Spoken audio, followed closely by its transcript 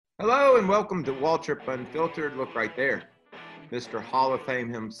Hello and welcome to Waltrip Unfiltered. Look right there. Mr. Hall of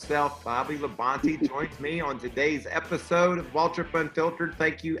Fame himself, Bobby Labonte, joins me on today's episode of Waltrip Unfiltered.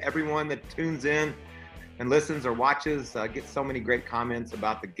 Thank you, everyone that tunes in and listens or watches. I get so many great comments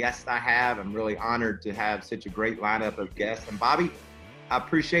about the guests I have. I'm really honored to have such a great lineup of guests. And Bobby, I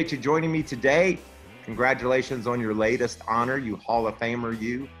appreciate you joining me today. Congratulations on your latest honor, you Hall of Famer,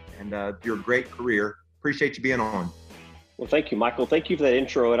 you, and your great career. Appreciate you being on. Well, thank you, Michael. Thank you for that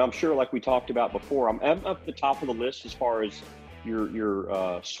intro. And I'm sure, like we talked about before, I'm up at the top of the list as far as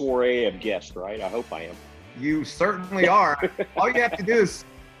your soiree of guests, right? I hope I am. You certainly are. All you have to do is,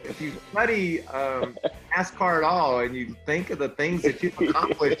 if you study NASCAR at all and you think of the things that you've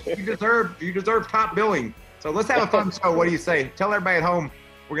accomplished, you deserve top billing. So let's have a fun show. What do you say? Tell everybody at home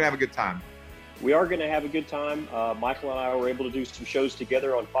we're going to have a good time. We are going to have a good time. Michael and I were able to do some shows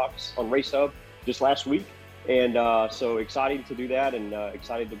together on Fox, on Race Hub just last week. And so exciting to do that and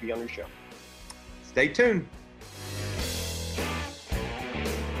excited to be on your show. Stay tuned.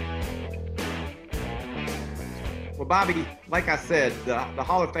 Well, Bobby, like I said, the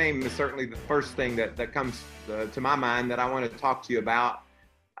Hall of Fame is certainly the first thing that comes to my mind that I want to talk to you about.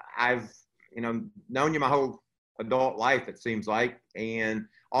 I've, known you my whole adult life, it seems like, and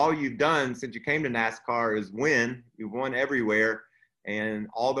all you've done since you came to NASCAR is win. You've won everywhere. And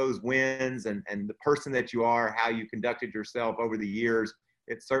all those wins and the person that you are, how you conducted yourself over the years,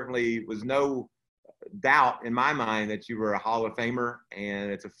 it certainly was no doubt in my mind that you were a Hall of Famer, and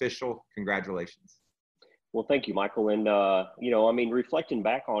it's official. Congratulations. Well, thank you, Michael. And, reflecting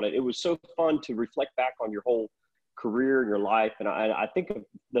back on it, it was so fun to reflect back on your whole career and your life. And I think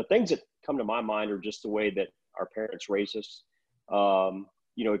the things that come to my mind are just the way that our parents raised us.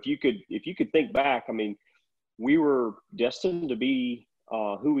 If you could think back, we were destined to be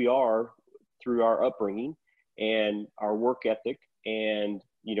who we are through our upbringing and our work ethic. And,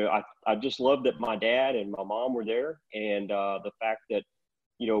 I just love that my dad and my mom were there. And the fact that,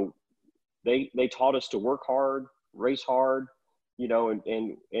 they taught us to work hard, race hard,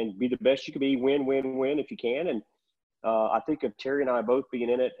 and be the best you can be, win if you can. And I think of Terry and I both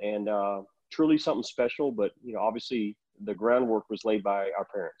being in it and truly something special. But, obviously the groundwork was laid by our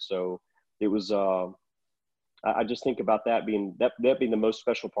parents. So it was I just think about that being the most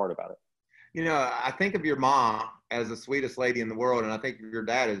special part about it. I think of your mom as the sweetest lady in the world, and I think your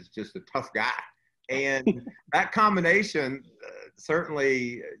dad is just a tough guy. And that combination,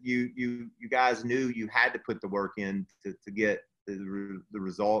 certainly, you guys knew you had to put the work in to get the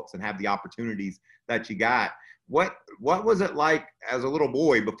results and have the opportunities that you got. What was it like as a little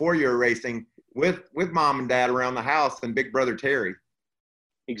boy before you were racing with mom and dad around the house and big brother Terry?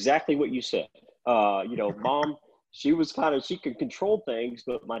 Exactly what you said. Mom, she could control things,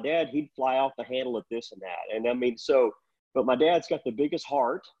 but my dad, he'd fly off the handle at this and that. And but my dad's got the biggest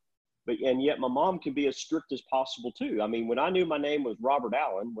heart, and yet my mom can be as strict as possible too. When I knew my name was Robert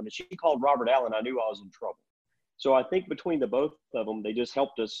Allen, when she called Robert Allen, I knew I was in trouble. So I think between the both of them, they just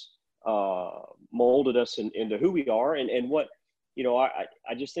helped us, molded us into who we are and what,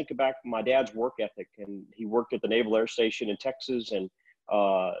 I just think about my dad's work ethic, and he worked at the Naval Air Station in Texas. And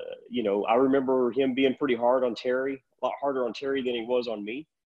I remember him being pretty hard on Terry, a lot harder on Terry than he was on me.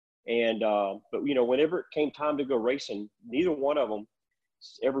 And, but whenever it came time to go racing, neither one of them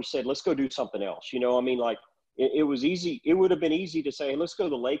ever said, let's go do something else. It was easy. It would have been easy to say, hey, let's go to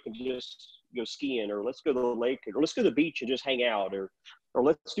the lake and just go skiing, or let's go to the lake, or let's go to the beach and just hang out, or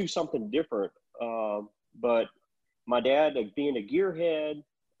let's do something different. But my dad, like, being a gearhead,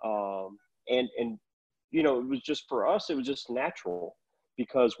 and it was just, for us, it was just natural,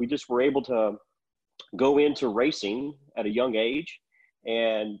 because we just were able to go into racing at a young age,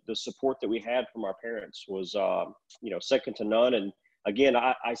 and the support that we had from our parents was, second to none. And again,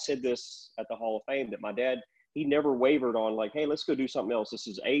 I said this at the Hall of Fame, that my dad, he never wavered on, like, hey, let's go do something else. This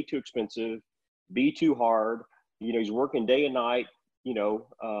is A, too expensive, B, too hard. He's working day and night,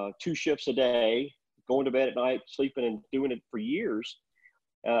 2 shifts a day, going to bed at night, sleeping, and doing it for years.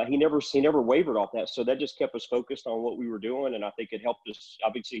 He never wavered off that. So that just kept us focused on what we were doing. And I think it helped us,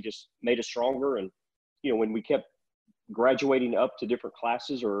 obviously just made us stronger. And, when we kept graduating up to different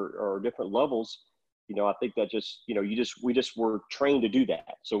classes or different levels, I think that just, we just were trained to do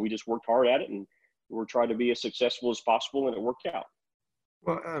that. So we just worked hard at it, and we're trying to be as successful as possible, and it worked out.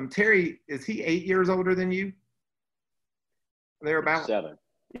 Well, Terry, is he 8 years older than you? Thereabouts? 7.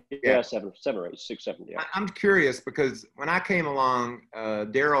 Yeah, 7 or 8, 6, 7. Yeah. I'm curious, because when I came along,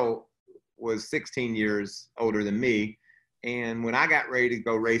 Daryl was 16 years older than me. And when I got ready to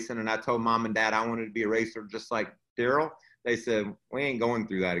go racing and I told mom and dad I wanted to be a racer just like Daryl, they said, we ain't going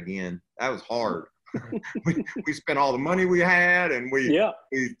through that again. That was hard. we spent all the money we had, and we Yeah.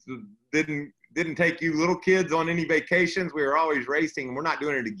 didn't take you little kids on any vacations. We were always racing, and we're not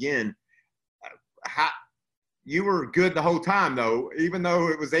doing it again. How you were good the whole time, though, even though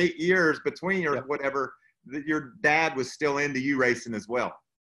it was 8 years between or whatever. Your dad was still into you racing as well.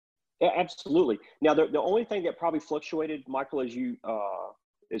 Yeah, absolutely. Now, the only thing that probably fluctuated, Michael, as you,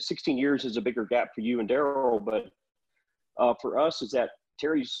 16 years is a bigger gap for you and Daryl, but for us is that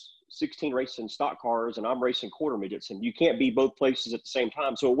Terry's 16 racing stock cars and I'm racing quarter midgets, and you can't be both places at the same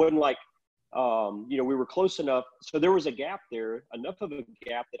time. So it wasn't like, we were close enough. So there was a gap there, enough of a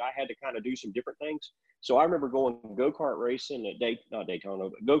gap that I had to kind of do some different things. So I remember going go-kart racing at not Daytona,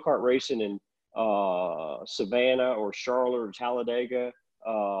 but go-kart racing in Savannah or Charlotte or Talladega,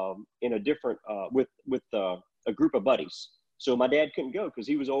 in a different with a group of buddies. So my dad couldn't go because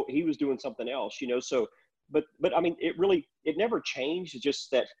he was doing something else, So, but I mean, it never changed. It's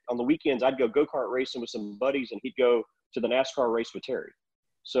just that on the weekends I'd go-kart racing with some buddies, and he'd go to the NASCAR race with Terry.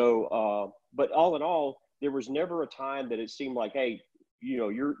 So, but all in all, there was never a time that it seemed like, hey,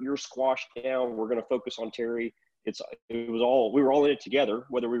 you're squashed down. We're going to focus on Terry. We were all in it together,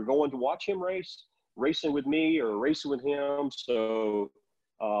 whether we were going to watch him race, racing with me, or racing with him. So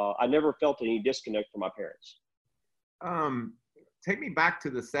I never felt any disconnect from my parents. Take me back to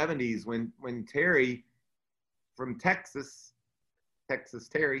the 70s when Terry from Texas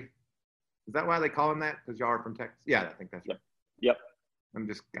Terry, is that why they call him that? Because y'all are from Texas? Yeah, I think that's right. Yep. I'm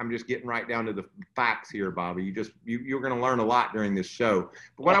just getting right down to the facts here, Bobby. You're going to learn a lot during this show.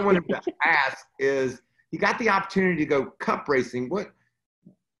 But what I wanted to ask is, you got the opportunity to go cup racing. What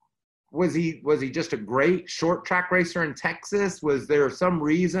was he just a great short track racer in Texas? Was there some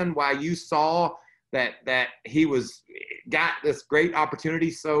reason why you saw that he got this great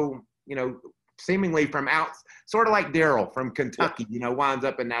opportunity? So, seemingly from out, sort of like Daryl from Kentucky, winds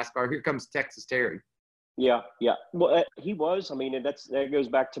up in NASCAR. Here comes Texas Terry. Yeah. Well, he was. I mean, and that goes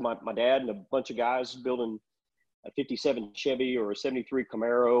back to my dad and a bunch of guys building a 57 Chevy or a 73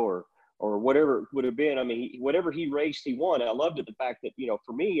 Camaro or whatever it would have been. I mean, whatever he raced, he won. I loved it, the fact that,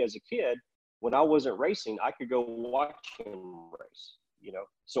 for me as a kid, when I wasn't racing, I could go watch him race,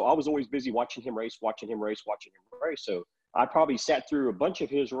 So I was always busy watching him race. So I probably sat through a bunch of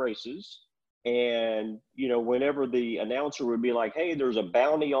his races. And, whenever the announcer would be like, hey, there's a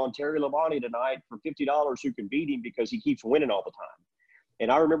bounty on Terry Labonte tonight for $50 who can beat him because he keeps winning all the time.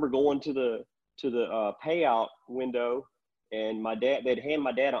 And I remember going to the payout window, and they'd hand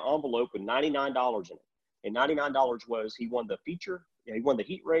my dad an envelope with $99 in it. And $99 was, he won the feature, he won the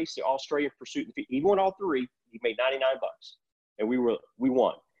heat race, the Australian Pursuit, he won all three. He made $99, and we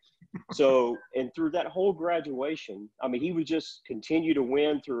won. So, and through that whole graduation, I mean, he would just continue to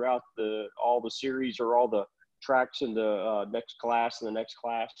win throughout all the series or all the tracks in the next class and the next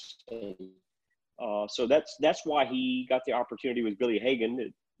class. And so that's why he got the opportunity with Billy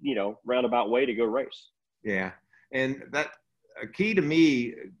Hagan, roundabout way to go race. Yeah. And that a key to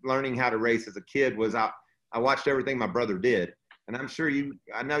me learning how to race as a kid was I watched everything my brother did. And I'm sure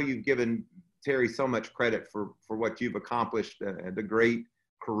I know you've given Terry so much credit for what you've accomplished, the great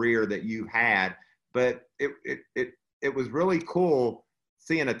career that you had, but it was really cool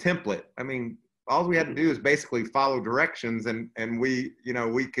seeing a template. I mean, all we had to do is basically follow directions, and we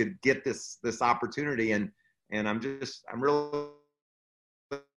could get this opportunity, and I'm really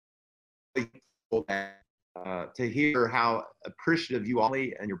thankful to hear how appreciative you all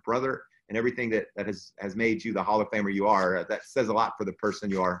and your brother and everything that has made you the Hall of Famer you are. That says a lot for the person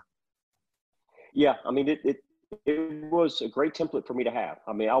you are. Yeah, I mean, it was a great template for me to have.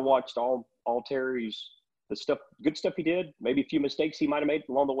 I mean, I watched all Terry's good stuff he did, maybe a few mistakes he might have made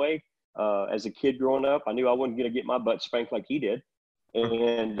along the way. As a kid growing up, I knew I wasn't going to get my butt spanked like he did.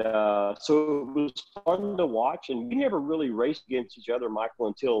 And so it was fun to watch. And we never really raced against each other, Michael,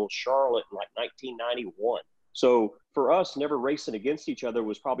 until Charlotte in like 1991. So for us, never racing against each other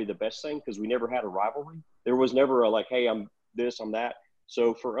was probably the best thing because we never had a rivalry. There was never a like, hey, I'm this, I'm that.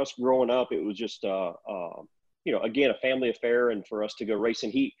 So for us growing up, it was just again, a family affair, and for us to go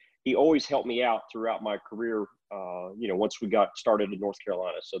racing. He always helped me out throughout my career, once we got started in North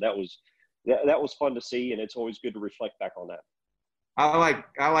Carolina. So that was fun to see, and it's always good to reflect back on that. I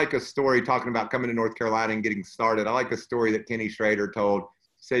like a story talking about coming to North Carolina and getting started. I like a story that Kenny Schrader told.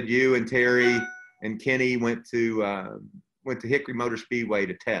 Said you and Terry and Kenny went to Hickory Motor Speedway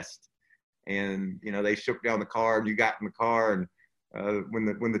to test, and they shook down the car, and you got in the car, and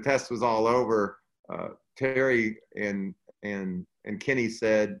when the test was all over, Terry and Kenny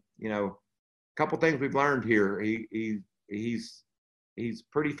said, a couple things we've learned here. He's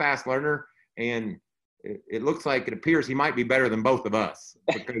pretty fast learner, and it looks like it appears he might be better than both of us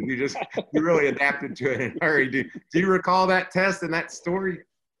because you really adapted to it in a hurry. Do you recall that test and that story?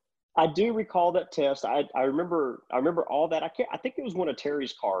 I do recall that test. I remember all that. I think it was one of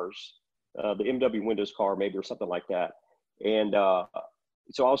Terry's cars, the MW Windows car maybe, or something like that. And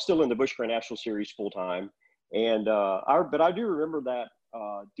so I was still in the Busch Grand National Series full time. And but I do remember that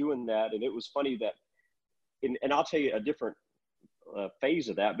doing that, and it was funny that, and I'll tell you a different phase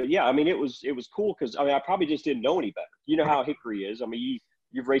of that. But yeah, I mean, it was cool because I probably just didn't know any better. You know how Hickory is. I mean,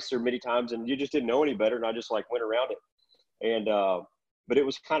 you've raced there many times, and you just didn't know any better, and I just like went around it. And but it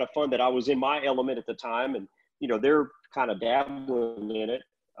was kind of fun that I was in my element at the time, and they're kind of dabbling in it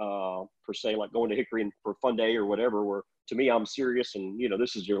per se, like going to Hickory for a fun day or whatever. Where to me, I'm serious, and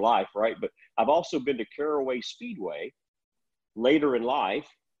this is your life, right? But I've also been to Caraway Speedway later in life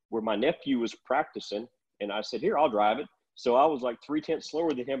where my nephew was practicing, and I said, "Here, I'll drive it." So I was like 3/10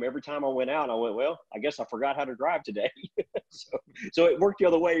 slower than him every time I went out. I went, well, I guess I forgot how to drive today. so it worked the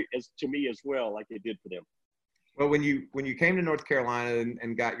other way to me as well, like it did for them. Well, when you came to North Carolina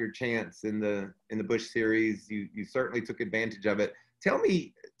and got your chance in the Busch Series, you certainly took advantage of it. Tell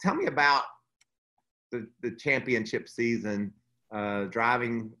me about the championship season,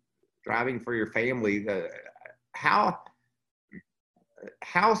 driving for your family. How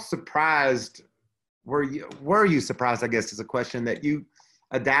surprised were you surprised, I guess is a question, that you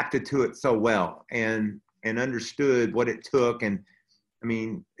adapted to it so well and understood what it took? And I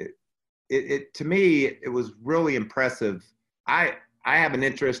mean, it to me, it was really impressive. I have an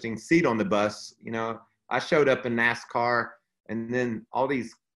interesting seat on the bus. I showed up in NASCAR, and then all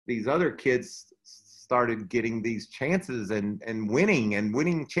these other kids started getting these chances and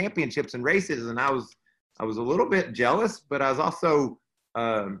winning championships and races. And I was a little bit jealous, but I was also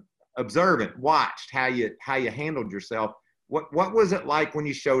observant, watched how you handled yourself. What was it like when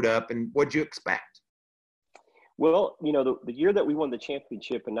you showed up, and what'd you expect? Well, the year that we won the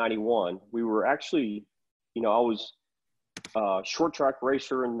championship in '91, we were actually, I was a short track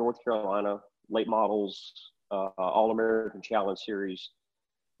racer in North Carolina, late models, All-American Challenge Series,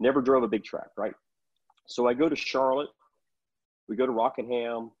 never drove a big track, right? So I go to Charlotte, we go to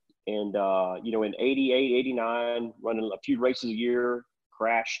Rockingham, and, in 88, 89, running a few races a year,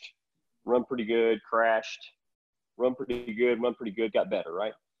 crashed, run pretty good, crashed, run pretty good, got better,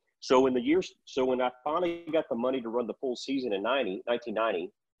 right? So when I finally got the money to run the full season in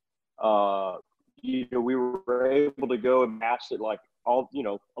 1990, we were able to go and pass it like all,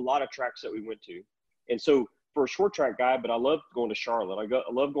 a lot of tracks that we went to. And so for a short track guy, but I love going to Charlotte. I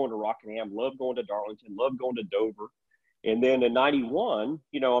love going to Rockingham, love going to Darlington, love going to Dover. And then in 91,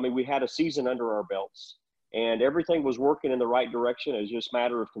 we had a season under our belts and everything was working in the right direction. It was just a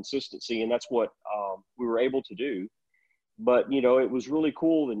matter of consistency. And that's what we were able to do. But, it was really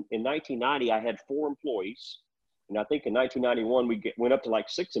cool. In 1990, I had 4 employees. And I think in 1991, we went up to like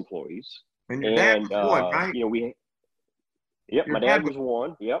 6 employees. And your dad was one, right? My dad was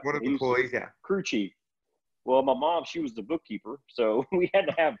one. Yep. One of the employees, yeah. Crew chief. Well, my mom, she was the bookkeeper. So we had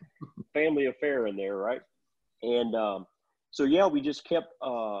to have family affair in there, right? And we just kept,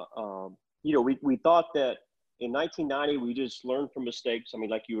 we thought that in 1990, we just learned from mistakes. I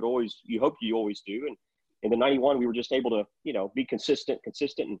mean, like you hope you always do. And in the 91, we were just able to, be consistent.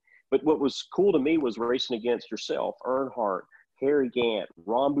 But what was cool to me was racing against yourself, Earnhardt, Harry Gant,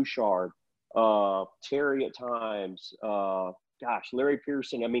 Ron Bouchard, Terry at times, Larry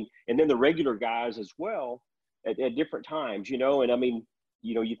Pearson. And then the regular guys as well at different times, and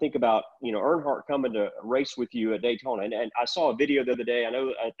you think about, Earnhardt coming to race with you at Daytona. And I saw a video the other day. I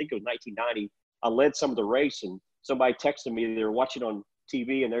think it was 1990. I led some of the race and somebody texted me, they were watching on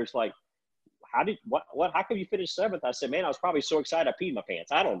TV and there's like, how come you finished 7th? I said, man, I was probably so excited I peed my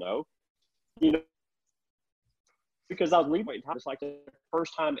pants. I don't know, because I was leaving. It's like the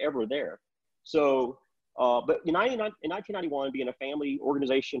first time ever there. So, but in 1991, being a family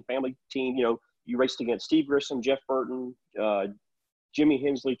organization, family team, you raced against Steve Grissom, Jeff Burton, Jimmy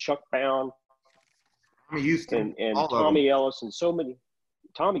Hensley, Chuck Bound, Tommy Houston, and Tommy Ellis, and so many.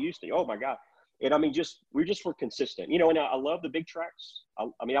 Tommy Houston, oh my God. And we just were consistent, and I love the big tracks. I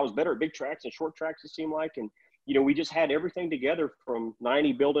was better at big tracks and short tracks, it seemed like. And, we just had everything together from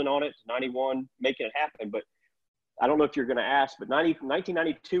 90 building on it to 91, making it happen. But I don't know if you're going to ask, but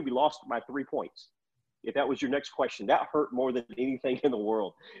 1992, we lost by 3 points. If that was your next question, that hurt more than anything in the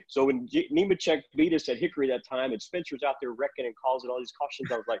world. So when Nemechek beat us at Hickory that time and Spencer's out there wrecking and causing all these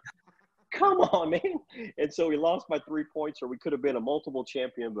cautions, I was like, come on, man. And so we lost by 3 points, or we could have been a multiple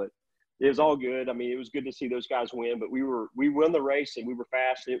champion, but it was all good. It was good to see those guys win, but we won the race and we were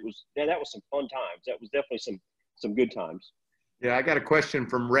fast. That was some fun times. That was definitely some good times. Yeah, I got a question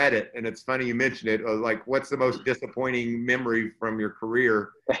from Reddit, and it's funny you mentioned it. Like, what's the most disappointing memory from your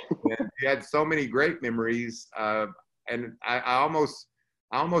career? And you had so many great memories, and I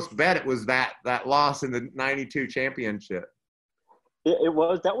almost bet it was that loss in the '92 championship. It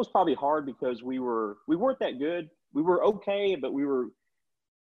was, that was probably hard because we weren't that good. We were okay, but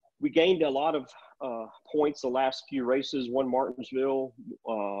we gained a lot of points the last few races. Won Martinsville,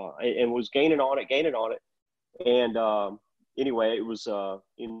 and was gaining on it. And anyway, it was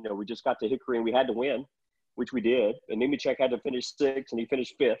we just got to Hickory and we had to win, which we did. And Nemechek had to finish sixth, and he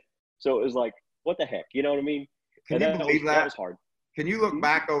finished fifth. So it was like, what the heck, you know what I mean? Can you believe that? That was hard. Can you look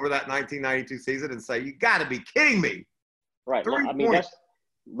back over that 1992 season and say, you got to be kidding me? Right. I mean, that's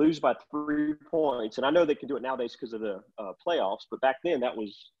lose by 3 points. And I know they can do it nowadays because of the playoffs, but back then that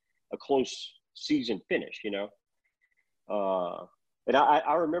was a close season finish, you know? And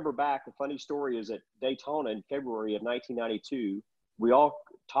I remember back, a funny story is at Daytona in February of 1992,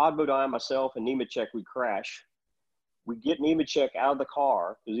 Todd Bodine, myself, and Nemechek, we crash. We get Nemechek out of the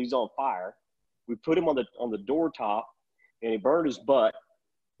car because he's on fire. We put him on the door top, and he burned his butt.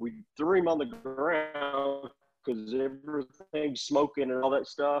 We threw him on the ground because everything's smoking and all that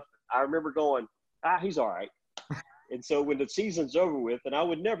stuff. I remember going, he's all right. And so when the season's over with, and I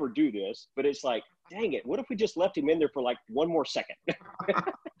would never do this, but it's like, dang it, what if we just left him in there for like one more second?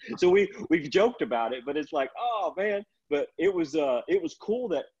 So we've joked about it, but it's like, oh man. But it was cool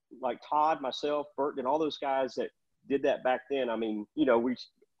that like Todd, myself, Burton, and all those guys that did that back then. I mean, we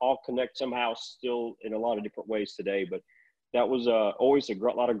all connect somehow still in a lot of different ways today, but that was always a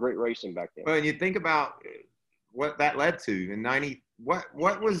lot of great racing back then. Well, and you think about what that led to in 90,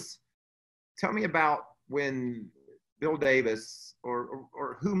 tell me about when Bill Davis or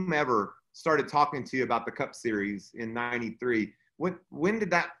whomever started talking to you about the Cup Series in '93. When did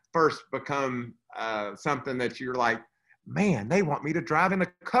that first become something that you're like, man, they want me to drive in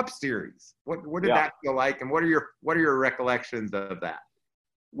the Cup Series? What did that feel like, and what are your recollections of that?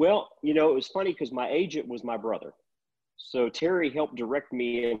 Well, it was funny because my agent was my brother, so Terry helped direct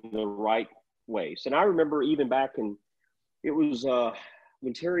me in the right ways. And I remember even back in, it was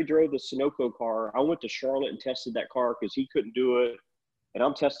when Terry drove the Sunoco car, I went to Charlotte and tested that car because he couldn't do it. And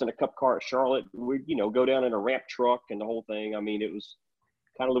I'm testing a Cup car at Charlotte. We, go down in a ramp truck and the whole thing. I mean, it was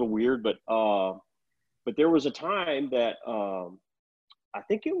kind of a little weird, but there was a time that I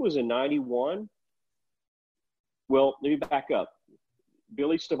think it was in '91. Well, let me back up.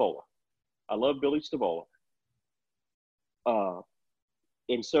 Billy Stavola. I love Billy Stavola.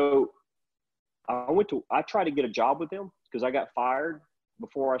 And so I tried to get a job with them because I got fired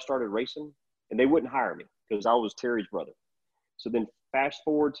before I started racing, and they wouldn't hire me because I was Terry's brother. So then fast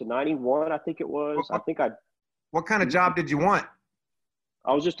forward to '91, I think it was. What kind of job did you want?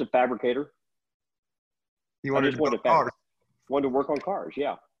 I was just a fabricator. You wanted to build cars? Wanted to work on cars,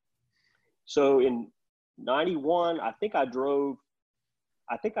 yeah. So in '91, I think I drove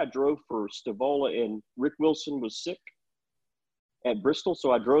for Stavola, and Rick Wilson was sick at Bristol,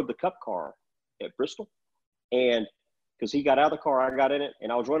 so I drove the Cup car at Bristol, and because he got out of the car, I got in it,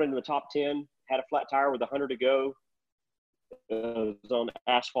 and I was running in the top 10, had a flat tire with 100 to go. It was on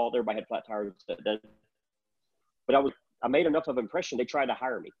asphalt. Everybody had flat tires. But I made enough of an impression. They tried to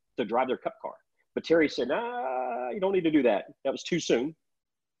hire me to drive their Cup car. But Terry said, nah, you don't need to do that. That was too soon.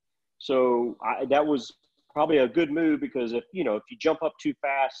 So that was probably a good move because if you jump up too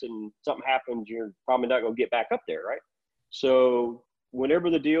fast and something happens, you're probably not going to get back up there, right? So whenever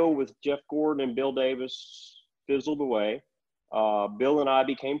the deal with Jeff Gordon and Bill Davis fizzled away, Bill and I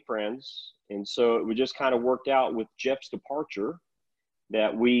became friends. And so it just kind of worked out with Jeff's departure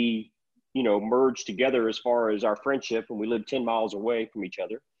that we, merged together as far as our friendship, and we lived 10 miles away from each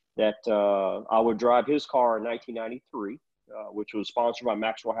other, that I would drive his car in 1993, which was sponsored by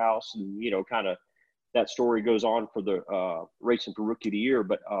Maxwell House. And, kind of that story goes on for the Racing for Rookie of the Year.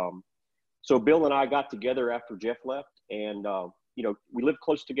 But so Bill and I got together after Jeff left, and, we lived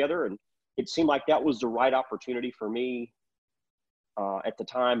close together, and it seemed like that was the right opportunity for me at the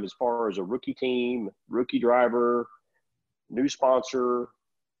time, as far as a rookie team, rookie driver, new sponsor,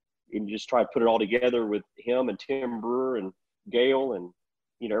 and just try to put it all together with him and Tim Brewer and Gail and,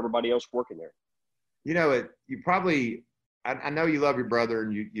 everybody else working there. You probably, I know you love your brother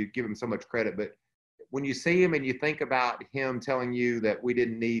and you give him so much credit, but when you see him and you think about him telling you that we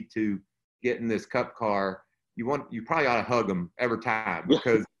didn't need to get in this Cup car, you probably ought to hug him every time,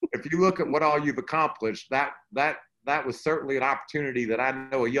 because if you look at what all you've accomplished, that was certainly an opportunity that I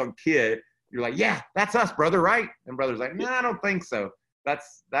know a young kid, you're like, yeah, that's us, brother, right? And brother's like, no, I don't think so.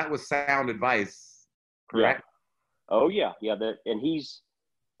 That was sound advice, correct? Yeah. Oh yeah. Yeah. And he's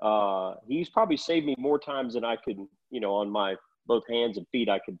probably saved me more times than I could, on my both hands and feet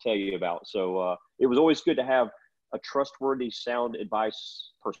I could tell you about. So it was always good to have a trustworthy, sound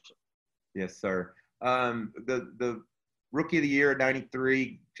advice person. Yes, sir. The rookie of the year,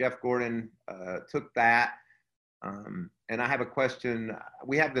 93, Jeff Gordon took that. And I have a question.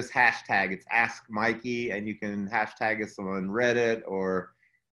 We have this hashtag. It's Ask Mikey, and you can hashtag us on Reddit or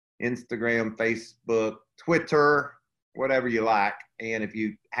Instagram, Facebook, Twitter, whatever you like. And if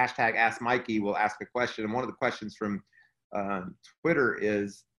you hashtag Ask Mikey, we'll ask a question. And one of the questions from Twitter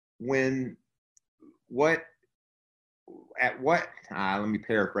is let me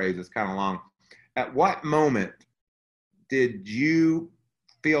paraphrase, it's kind of long. At what moment did you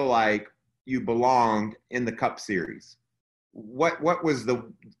feel like you belonged in the Cup Series? What was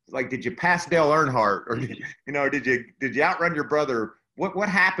did you pass Dale Earnhardt, or did you outrun your brother? What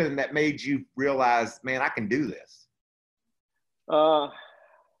happened that made you realize, man, I can do this? I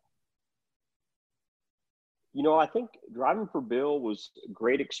think driving for Bill was a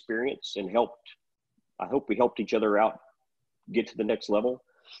great experience and I hope we helped each other out get to the next level.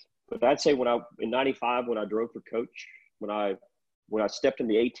 But I'd say in 95, when I drove for Coach, when I stepped in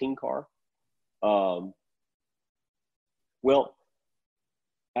the 18 car, well,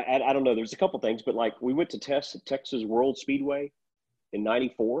 I don't know. There's a couple things, but like we went to test at Texas World Speedway in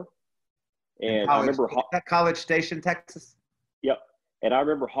 94. And I remember College Station, Texas. Yep. And I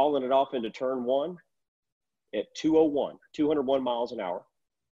remember hauling it off into turn 1 at 201 miles an hour.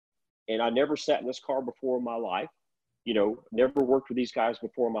 And I never sat in this car before in my life, never worked with these guys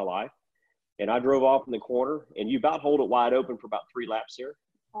before in my life. And I drove off in the corner, and you about hold it wide open for about 3 laps there.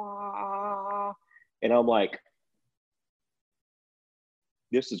 And I'm like,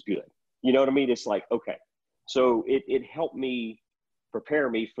 this is good. You know what I mean? It's like, okay. So it helped me prepare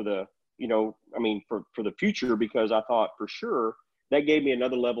me for the, for the future, because I thought for sure that gave me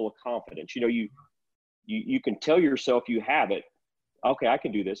another level of confidence. You can tell yourself you have it. Okay, I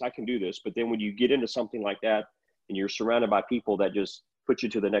can do this. But then when you get into something like that and you're surrounded by people that just put you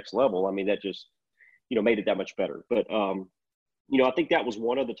to the next level, I mean, that just, made it that much better. But, I think that was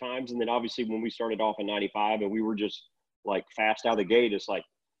one of the times. And then obviously when we started off in 95 and we were just like fast out of the gate, it's like,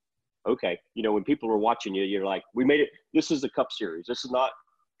 okay, when people were watching you, you're like, we made it. This is the Cup Series. This is not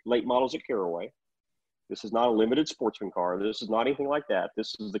late models at Caraway. This is not a limited sportsman car. This is not anything like that.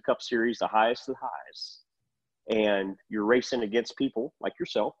 This is the Cup Series, the highest of highs. And you're racing against people like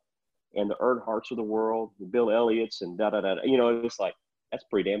yourself and the Earnhardts of the world, the Bill Elliott's and da-da-da. It's like, that's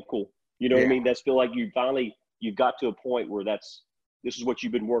pretty damn cool. You know what I mean? That's feel like you've got to a point where this is what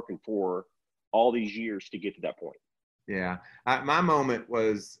you've been working for all these years to get to that point. Yeah. My moment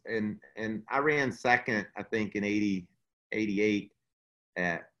was, and I ran second, I think in 88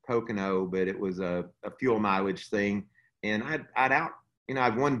 at Pocono, but it was a fuel mileage thing. And I'd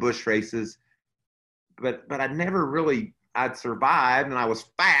won Busch races, but I'd never really, I'd survived and I was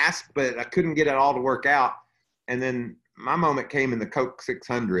fast, but I couldn't get it all to work out. And then my moment came in the Coke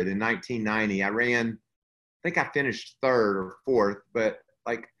 600 in 1990. I think I finished 3rd or 4th, but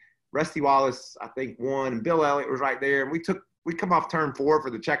like Rusty Wallace, I think, won, and Bill Elliott was right there. And we come off turn 4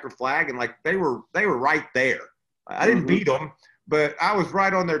 for the checker flag, and like they were right there. I didn't beat them, but I was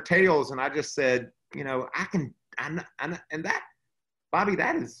right on their tails, and I just said, I can. And that, Bobby,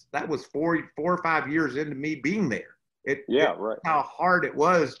 that was 4 or 5 years into me being there. Right. How hard it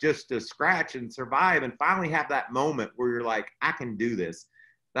was just to scratch and survive, and finally have that moment where you're like, I can do this.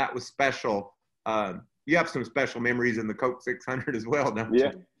 That was special. You have some special memories in the Coke 600 as well, don't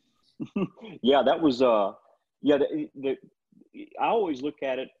you? Yeah, that was I always look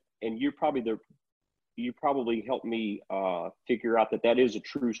at it, and you probably helped me figure out that is a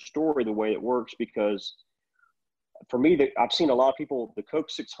true story the way it works, because for me, I've seen a lot of people, the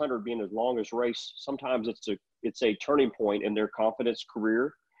Coke 600 being the longest race, sometimes it's a turning point in their confidence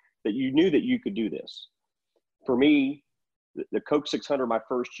career that you knew that you could do this. For me, the Coke 600, my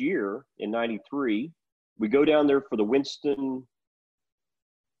first year in 93, we go down there for the Winston,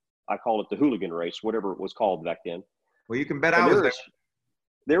 I call it the hooligan race, whatever it was called back then. Well, you can bet I was there.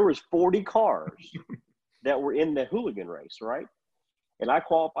 There was 40 cars that were in the hooligan race, right? And I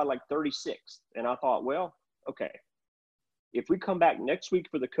qualified like 36th. And I thought, well, okay, if we come back next week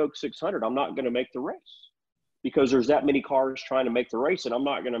for the Coke 600, I'm not going to make the race because there's that many cars trying to make the race, and I'm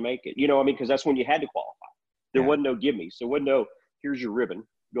not going to make it. Because that's when you had to qualify. There wasn't no give me. So wasn't no, here's your ribbon,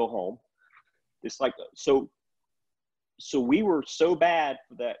 go home. It's like, so we were so bad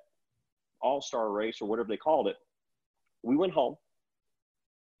for that all-star race or whatever they called it. We went home,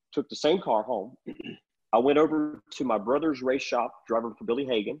 took the same car home. I went over to my brother's race shop, driving for Billy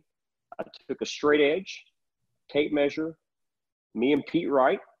Hagan. I took a straight edge, tape measure. Me and Pete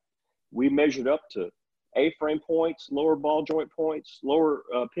Wright, we measured up to A-frame points, lower ball joint points, lower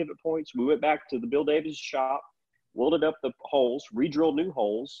pivot points. We went back to the Bill Davis shop, welded up the holes, re-drilled new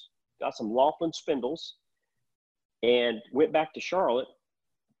holes, got some Laughlin spindles, and went back to Charlotte.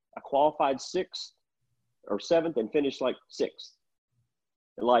 I qualified 6th or 7th and finished like 6th.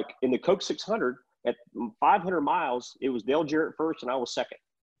 Like in the Coke 600 at 500 miles, it was Dale Jarrett first and I was second.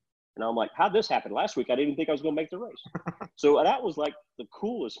 And I'm like, how'd this happen? Last week, I didn't think I was going to make the race. So that was like the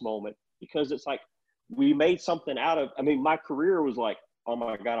coolest moment, because it's like we made something out of, I mean, my career was like, oh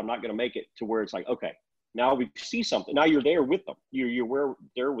my God, I'm not going to make it, to where it's like, okay, now we see something. Now you're there with them. You're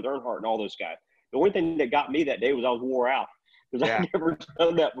there with Earnhardt and all those guys. The only thing that got me that day was I was wore out, because I've never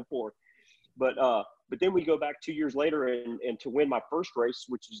done that before. But then we go back 2 years later and to win my first race,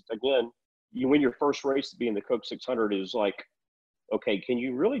 which is, again, you win your first race to be in the Coke 600 is like, okay, can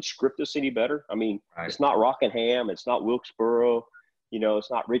you really script this any better? I mean, It's not Rockingham, it's not Wilkesboro,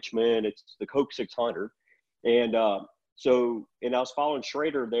 it's not Richmond, it's the Coke 600. And so I was following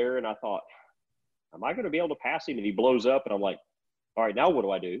Schrader there, and I thought, am I going to be able to pass him? And he blows up, and I'm like, all right, now what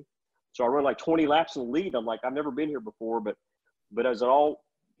do I do? So I run like 20 laps in the lead. I'm like, I've never been here before, but as it all,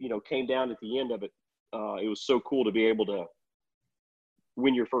 came down at the end of it, it was so cool to be able to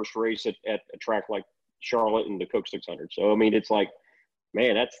win your first race at a track like Charlotte and the Coke 600. So, I mean, it's like,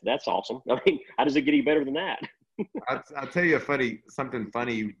 man, that's awesome. I mean, how does it get any better than that? I'll tell you something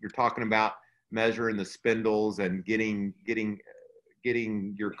funny. You're talking about measuring the spindles and getting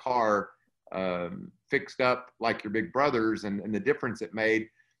your car fixed up like your big brothers, and the difference it made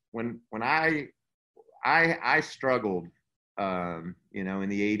when I struggled, in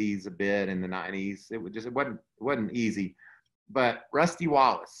the 80s a bit, in the 90s. It wasn't easy. But Rusty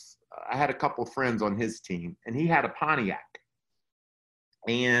Wallace, I had a couple of friends on his team, and he had a Pontiac.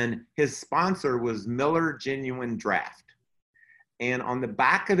 And his sponsor was Miller Genuine Draft. And on the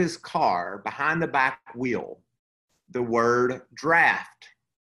back of his car, behind the back wheel, the word draft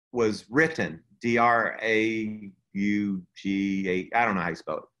was written, D-R-A-U-G-A, I don't know how you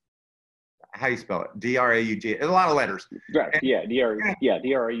spell it. How you spell it? D-R-A-U-G. A lot of letters. Right. Yeah.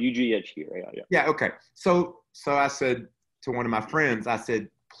 D-R-A-U-G-H. Yeah. Yeah. Okay. So I said to one of my friends, I said,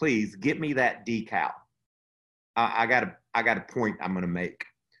 please get me that decal. I got a point I'm going to make.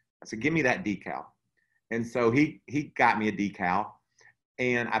 I said, give me that decal. And so he got me a decal,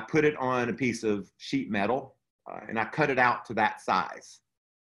 and I put it on a piece of sheet metal, and I cut it out to that size,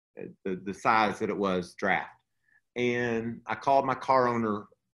 the size that it was draft. And I called my car owner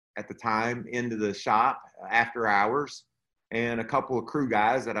at the time into the shop after hours, and a couple of crew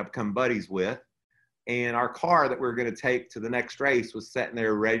guys that I've become buddies with. And our car that we were going to take to the next race was sitting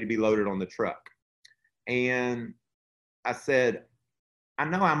there ready to be loaded on the truck. And I said, I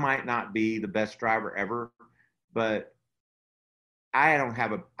know I might not be the best driver ever, but I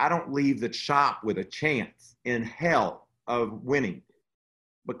don't leave the shop with a chance in hell of winning,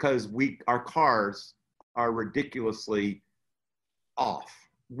 because our cars are ridiculously off,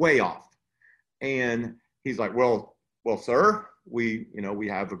 way off. And he's like, well, sir, we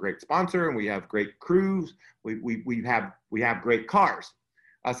have a great sponsor, and we have great crews. We have great cars.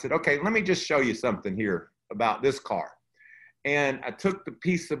 I said, okay, let me just show you something here about this car. And I took the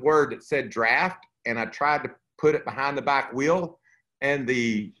piece of word that said draft, and I tried to put it behind the back wheel, and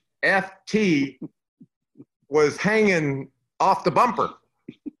the FT was hanging off the bumper.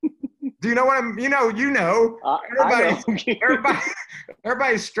 Do you know what I'm,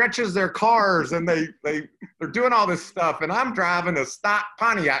 everybody stretches their cars, and they're doing all this stuff, and I'm driving a stock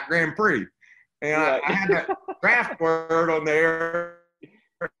Pontiac Grand Prix. And I had that draft word on there,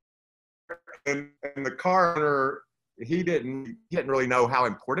 and the car owner, he didn't really know how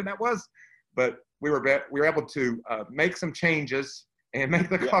important that was, but we were able to make some changes and make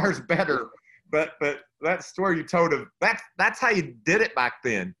the cars better. But that story you told of, that's how you did it back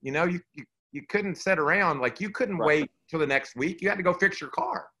then. You couldn't sit around, like you couldn't wait till the next week. You had to go fix your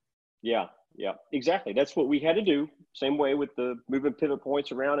car. Yeah, exactly. That's what we had to do. Same way with the moving pivot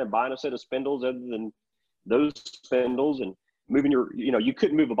points around and buying a set of spindles other than those spindles, and moving you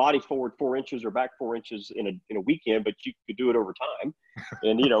couldn't move a body forward 4 inches or back 4 inches in a weekend, but you could do it over time.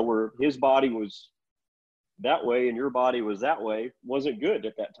 And, where his body was that way and your body was that way wasn't good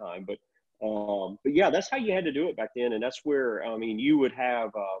at that time. But yeah, that's how you had to do it back then. And that's where, you would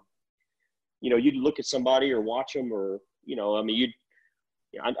have, you'd look at somebody or watch them, or,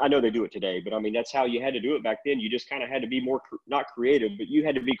 I know they do it today, but that's how you had to do it back then. You just kind of had to be more, not creative, but you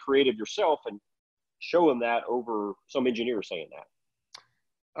had to be creative yourself and show them that over some engineer saying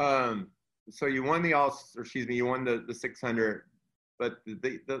that. So you won you won the 600, but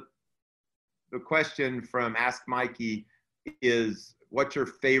the question from Ask Mikey is, what's your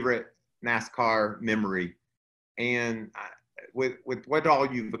favorite NASCAR memory. And with what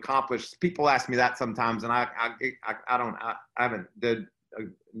all you've accomplished, people ask me that sometimes, and I haven't did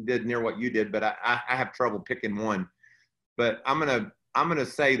near what you did, but I have trouble picking one. But I'm gonna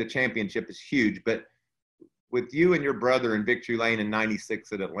say the championship is huge. But with you and your brother in Victory Lane in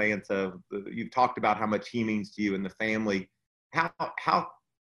 '96 at Atlanta, you've talked about how much he means to you and the family. How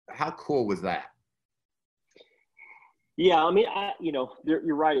cool was that? Yeah, I mean,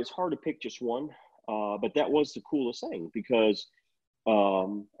 you're right. It's hard to pick just one, but that was the coolest thing because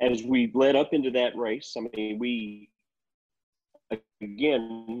as we led up into that race, I mean,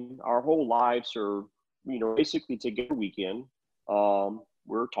 again, our whole lives are, basically together weekend.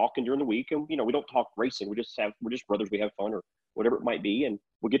 We're talking during the week, and we don't talk racing. We're just brothers. We have fun or whatever it might be, and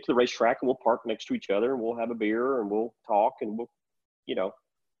we'll get to the racetrack and we'll park next to each other and we'll have a beer and we'll talk and we'll,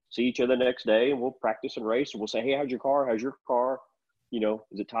 see each other the next day and we'll practice and race and we'll say, hey, how's your car? How's your car?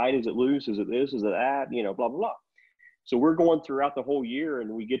 Is it tight? Is it loose? Is it this? Is it that? Blah, blah, blah. So we're going throughout the whole year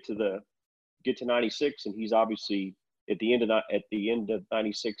and we get to 96 and he's obviously at the end of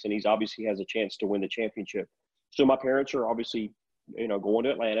 96 and he's obviously has a chance to win the championship. So my parents are obviously, going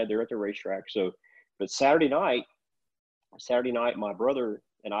to Atlanta. They're at the racetrack. So, but Saturday night, my brother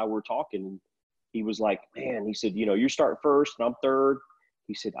and I were talking and he was like, man, he said, you start first and I'm third.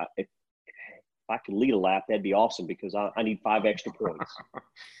 He said, if I could lead a lap, that'd be awesome because I need 5 extra points.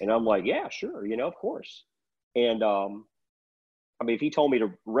 And I'm like, yeah, sure. Of course. And, I mean, if he told me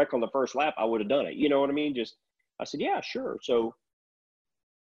to wreck on the first lap, I would have done it. You know what I mean? I said, yeah, sure. So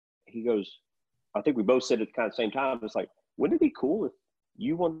he goes, I think we both said at the kind of same time, it's like, wouldn't it be cool if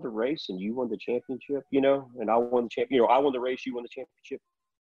you won the race and you won the championship, and I won the championship, I won the race, you won the championship.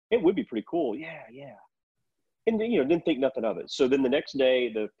 It would be pretty cool. Yeah. Yeah. And, didn't think nothing of it. So then the next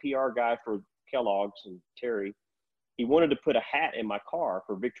day, the PR guy for Kellogg's and Terry, he wanted to put a hat in my car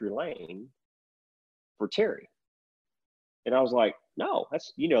for Victory Lane for Terry. And I was like, no,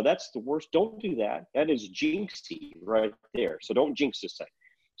 that's the worst. Don't do that. That is jinxy right there. So don't jinx this thing.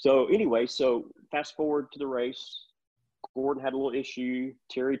 So anyway, fast forward to the race. Gordon had a little issue.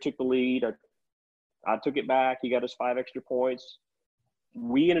 Terry took the lead. I took it back. He got us 5 extra points.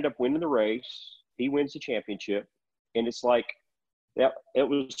 We ended up winning the race. He wins the championship. And it's like, that. It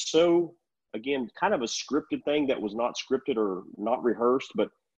was so, again, kind of a scripted thing that was not scripted or not rehearsed, but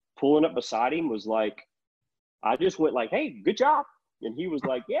pulling up beside him was like, I just went like, hey, good job. And he was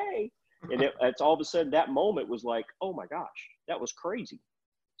like, yay. And it's all of a sudden that moment was like, oh my gosh, that was crazy.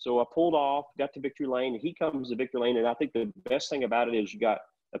 So I pulled off, got to Victory Lane, and he comes to Victory Lane. And I think the best thing about it is you got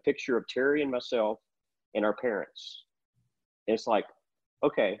a picture of Terry and myself and our parents. And it's like,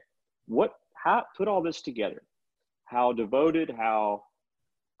 okay, how put all this together? How devoted, how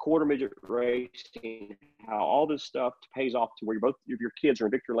quarter midget racing, how all this stuff pays off to where both of your kids are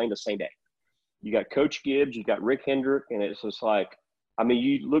in Victory Lane the same day. You got Coach Gibbs, you got Rick Hendrick, and it's just like, I mean,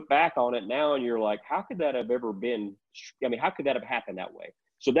 you look back on it now and you're like, how could that have ever been? I mean, how could that have happened that way?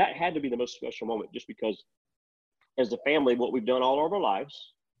 So that had to be the most special moment just because as a family, what we've done all of our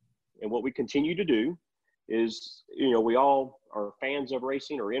lives and what we continue to do is, we all are fans of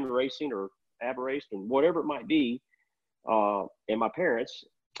racing or in racing or have raced and whatever it might be. And my parents,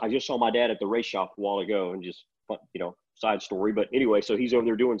 I just saw my dad at the race shop a while ago and just, side story. But anyway, so he's over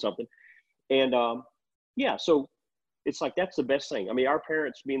there doing something. And so it's like, that's the best thing. I mean, our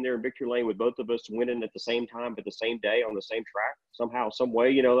parents being there in Victory Lane with both of us winning at the same time, but the same day on the same track, somehow, some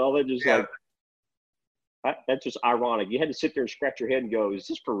way, all that just that's just ironic. You had to sit there and scratch your head and go, is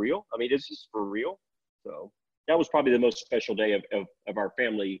this for real? I mean, is this for real? So that was probably the most special day of our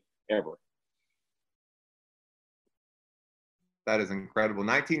family ever. That is incredible.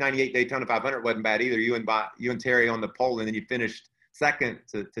 1998 Daytona 500 wasn't bad either. You and Terry on the pole, and then you finished second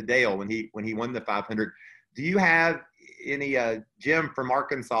to Dale when he won the 500. Do you have any? Jim from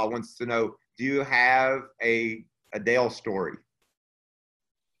Arkansas wants to know. Do you have a Dale story?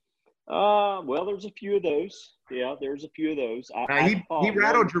 Well, there's a few of those. Yeah, there's a few of those. He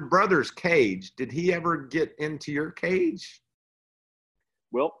rattled your brother's cage. Did he ever get into your cage?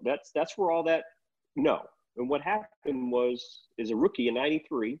 Well, that's where all that. No. And what happened was, as a rookie in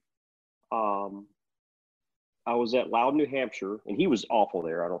 '93, I was at Loudon, New Hampshire, and he was awful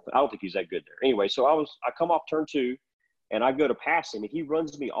there. I don't think he's that good there. Anyway, so I come off turn 2, and I go to pass him, and he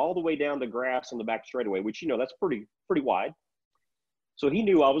runs me all the way down the grass on the back straightaway, which that's pretty wide. So he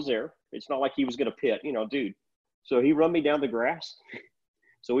knew I was there. It's not like he was going to pit, dude. So he run me down the grass.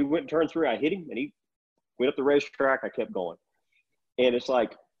 So we went and turned 3. I hit him, and he went up the racetrack. I kept going, and it's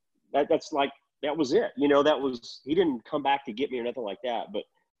like that's like. That was it. He didn't come back to get me or nothing like that. But,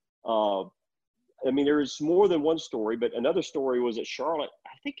 I mean, there is more than one story, but another story was at Charlotte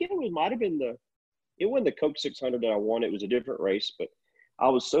I think might have been it wasn't the Coke 600 that I won. It was a different race, but I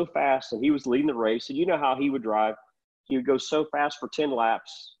was so fast and he was leading the race. And you know how he would drive. He would go so fast for 10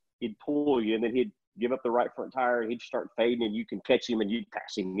 laps, he'd pull you and then he'd give up the right front tire and he'd start fading and you can catch him and you'd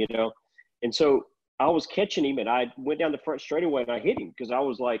pass him, you know? And so I was catching him and I went down the front straightaway and I hit him because I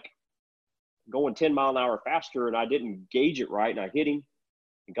was like going 10 mile an hour faster and I didn't gauge it right. And I hit him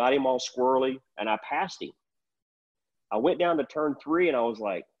and got him all squirrely and I passed him. I went down to turn 3 and I was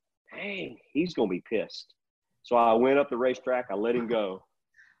like, dang, he's going to be pissed. So I went up the racetrack. I let him go.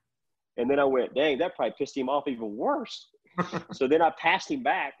 And then I went, dang, that probably pissed him off even worse. So then I passed him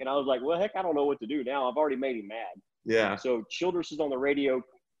back and I was like, well, heck, I don't know what to do now. I've already made him mad. Yeah. So Childress is on the radio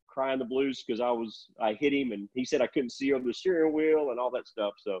crying the blues because I hit him and he said I couldn't see over the steering wheel and all that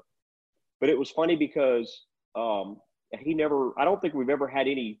stuff. So, but it was funny because I don't think we've ever had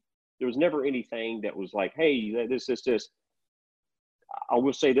there was never anything that was like, hey, this. I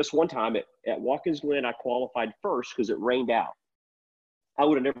will say this one time at Watkins Glen, I qualified first because it rained out. I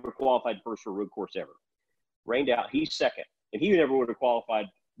would have never qualified first for a road course ever. Rained out. He's second. And he never would have qualified,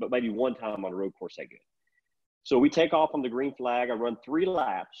 but maybe one time on a road course that good. So we take off on the green flag. I run 3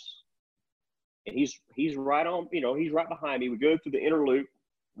 laps. And he's right on, he's right behind me. We go through the inner loop.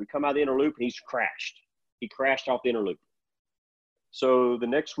 We come out of the inner loop and he's crashed. He crashed off the inner loop. So the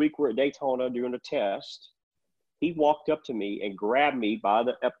next week we're at Daytona doing a test. He walked up to me and grabbed me by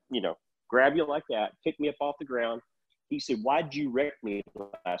grab you like that, picked me up off the ground. He said, why'd you wreck me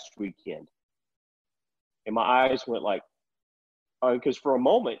last weekend? And my eyes went like, because for a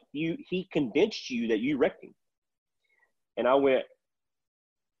moment, he convinced you that you wrecked him. And I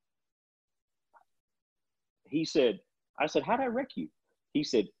said, how'd I wreck you? He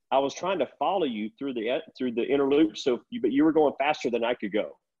said, I was trying to follow you through the inner loop, but you were going faster than I could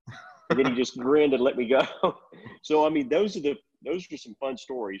go. And then he just grinned and let me go. So, I mean, those are some fun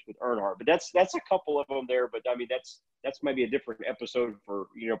stories with Earnhardt, but that's a couple of them there. But I mean, that's maybe a different episode for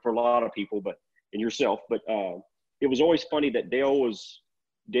a lot of people, and yourself. But it was always funny that Dale was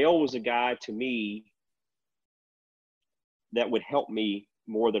a guy to me that would help me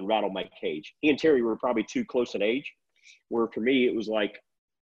more than rattle my cage. He and Terry were probably too close in age, where for me it was like,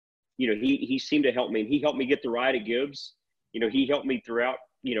 he seemed to help me. He helped me get the ride at Gibbs. He helped me throughout,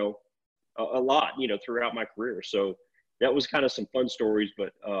 a lot, throughout my career. So that was kind of some fun stories,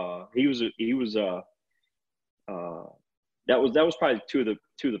 but that was probably two of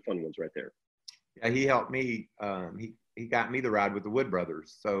the fun ones right there. Yeah, he helped me. He got me the ride with the Wood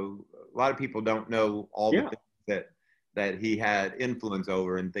Brothers. So a lot of people don't know all the things that he had influence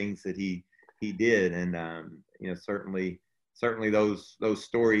over and things that he did. And certainly those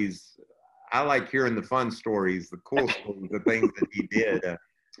stories. I like hearing the fun stories, the cool stories, the things that he did.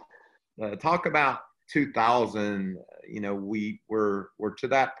 Talk about 2000. We're to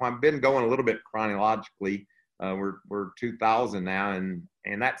that point. I've been going a little bit chronologically. We're 2000 now,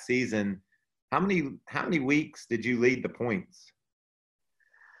 and that season, how many weeks did you lead the points?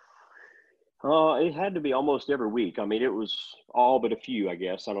 It had to be almost every week. I mean, it was all but a few, I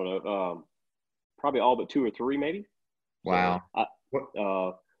guess. I don't know. Probably all but 2 or 3, maybe. Wow.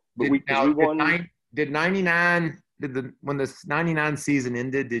 But we won. Did 99? When this 99 season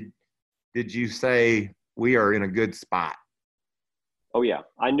ended? Did you say we are in a good spot? Oh yeah,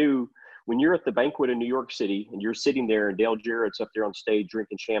 I knew when you're at the banquet in New York City and you're sitting there and Dale Jarrett's up there on stage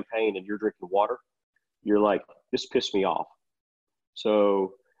drinking champagne and you're drinking water, you're like, this pissed me off.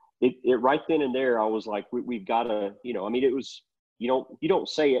 So it right then and there, I was like, we've got to, I mean, it was, you don't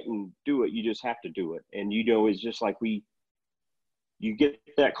say it and do it. You just have to do it. And, it's just like you get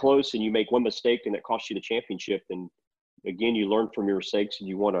that close and you make one mistake and that costs you the championship. And again, you learn from your mistakes and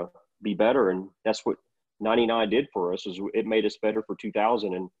you want to be better. And that's what 99 did for us, is it made us better for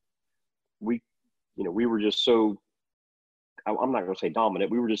 2000. And we were just so, I'm not going to say dominant.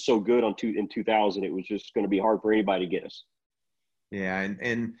 We were just so good in 2000. It was just going to be hard for anybody to get us. Yeah.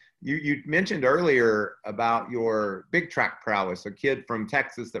 And you mentioned earlier about your big track prowess, a kid from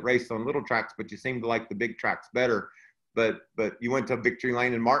Texas that raced on little tracks, but you seem to like the big tracks better. But you went to Victory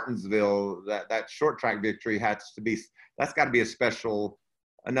Lane in Martinsville. That short track victory that's got to be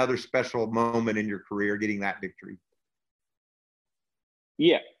another special moment in your career, getting that victory.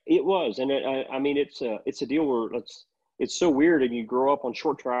 Yeah, it was. And I mean, it's a deal where it's so weird. And you grow up on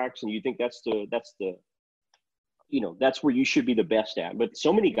short tracks and you think that's where you should be the best at. But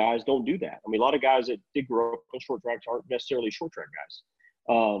so many guys don't do that. I mean, a lot of guys that did grow up on short tracks aren't necessarily short track guys.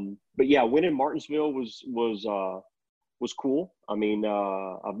 But yeah, winning Martinsville was cool. I mean,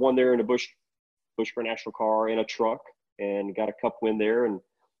 I've won there in a Busch for National car in a truck and got a cup win there, and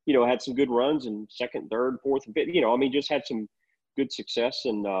had some good runs in second, third, fourth, and fifth. I mean, just had some good success.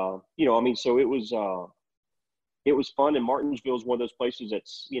 And, you know, I mean, so it was fun. And Martinsville is one of those places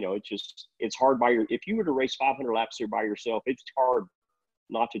that's, you know, it's hard if you were to race 500 laps there by yourself, it's hard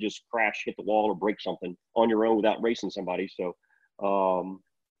not to just crash, hit the wall, or break something on your own without racing somebody. So,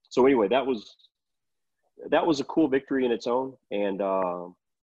 so anyway, that was a cool victory in its own. And,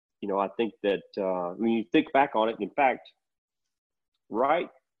 you know, I think that when you think back on it, in fact, right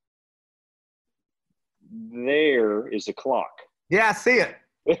there is the clock. Yeah, I see it.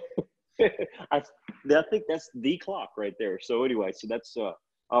 I think that's the clock right there. So anyway, so that's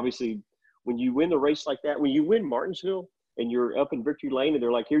obviously when you win the race like that, when you win Martinsville and you're up in Victory Lane and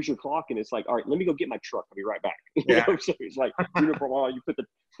they're like, here's your clock. And it's like, all right, let me go get my truck. I'll be right back. Yeah. You know? So it's like, you put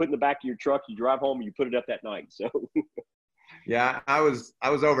in the back of your truck, you drive home and you put it up that night. So yeah, I was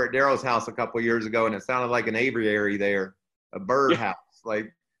over at Daryl's house a couple of years ago, and it sounded like an aviary there, a bird house.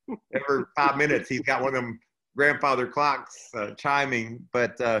 Like every 5 minutes, he's got one of them grandfather clocks chiming.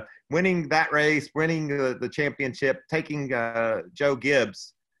 But winning that race, winning the championship, taking Joe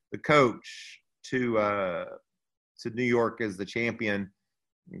Gibbs, the coach, to New York as the champion,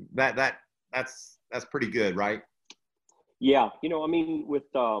 that's pretty good, right? Yeah, you know, I mean, with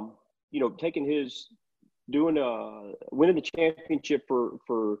you know, winning the championship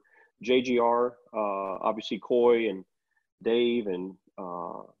for JGR, obviously Coy and Dave and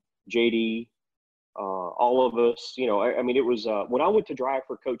JD, all of us, you know, I mean, it was when I went to drive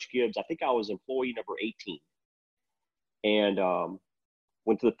for Coach Gibbs, I think I was employee number 18, and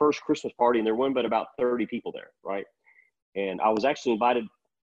went to the first Christmas party, and there weren't but about 30 people there, right? And I was actually invited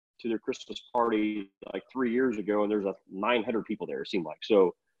to their Christmas party like 3 years ago, and there's 900 people there, it seemed like.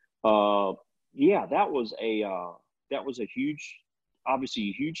 So, yeah, that was a huge, obviously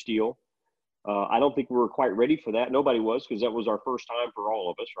a huge deal. I don't think we were quite ready for that. Nobody was, because that was our first time for all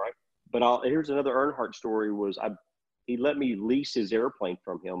of us, right? But here's another Earnhardt story. He let me lease his airplane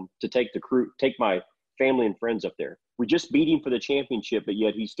from him to take my family and friends up there. We just beat him for the championship, but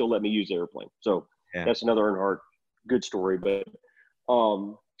yet he still let me use the airplane. So yeah, that's another Earnhardt good story. But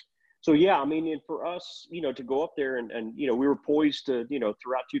so yeah, I mean, and for us, you know, to go up there and you know, we were poised to, you know,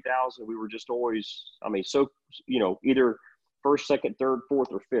 throughout 2000, we were just always, I mean, so, you know, either first, second, third, fourth,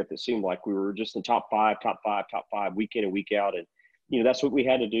 or fifth. It seemed like we were just in top five, week in and week out. And, you know, that's what we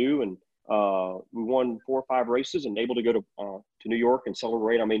had to do. And we won 4 or 5 races and able to go to New York and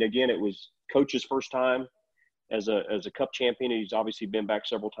celebrate. I mean, again, it was Coach's first time as a Cup champion. He's obviously been back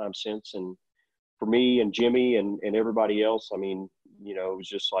several times since. And for me and Jimmy and everybody else, I mean, you know, it was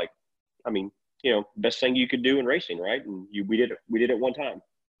just like, I mean, you know, best thing you could do in racing, right? And we did it one time.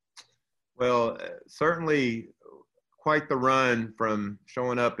 Well, certainly quite the run from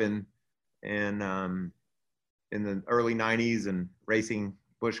showing up in the early 90s and racing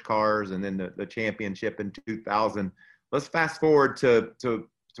Busch cars, and then the championship in 2000. Let's fast forward to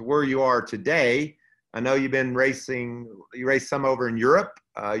where you are today. I know you've been racing. You raced some over in Europe.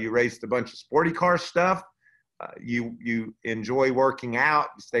 You raced a bunch of sporty car stuff. You enjoy working out.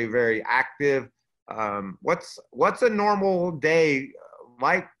 You stay very active. What's a normal day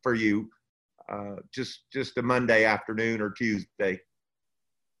like for you? Just a Monday afternoon or Tuesday?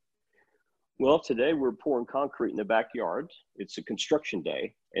 Well, today we're pouring concrete in the backyard. It's a construction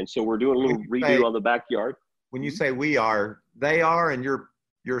day, and so we're doing a little redo on the backyard. When you say we are, they are, and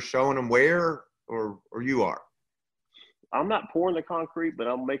you're showing them where, or you are? I'm not pouring the concrete, but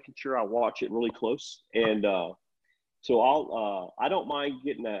I'm making sure I watch it really close. And so I don't mind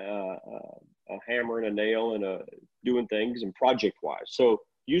getting a hammer and a nail and doing things and project wise. So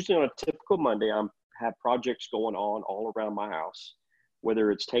usually on a typical Monday, I have projects going on all around my house,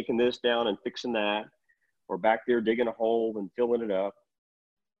 whether it's taking this down and fixing that, or back there digging a hole and filling it up,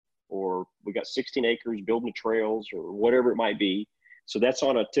 or we got 16 acres building the trails, or whatever it might be. So that's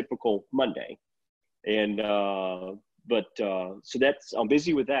on a typical Monday. And so I'm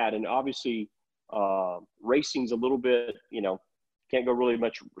busy with that. And obviously racing's a little bit, you know, can't go really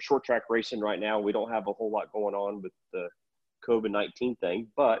much short track racing right now. We don't have a whole lot going on with the COVID-19 thing,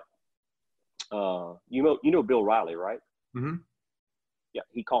 but you know Bill Riley, right? Mm-hmm. Yeah,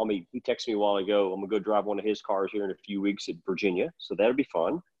 he called me. He texted me a while ago. I'm gonna go drive one of his cars here in a few weeks at Virginia, so that'll be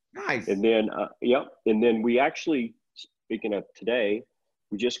fun. Nice. And then, and then we actually, speaking of today,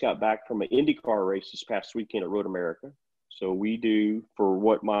 we just got back from an IndyCar race this past weekend at Road America. So we do, for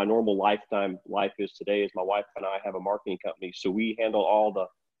what my normal life is today, is my wife and I have a marketing company. So we handle all the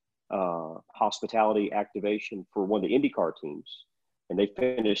hospitality activation for one of the IndyCar teams, and they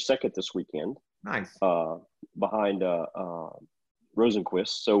finished second this weekend. Nice. Behind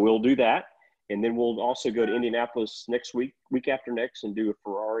Rosenquist. So we'll do that. And then we'll also go to Indianapolis next week after next, and do a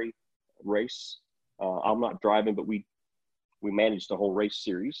Ferrari race. I'm not driving, but we We manage the whole race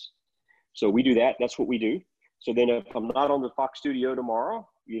series. So we do that. That's what we do. So then if I'm not on the Fox studio tomorrow,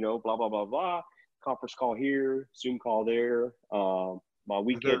 blah, blah, blah, blah, conference call here, Zoom call there. My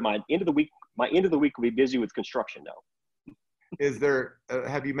weekend, my end of the week will be busy with construction now.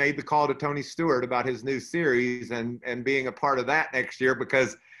 Have you made the call to Tony Stewart about his new series and being a part of that next year?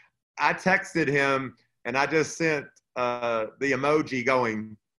 Because I texted him and I just sent the emoji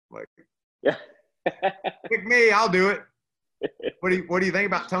going like, yeah, pick me, I'll do it. What do you think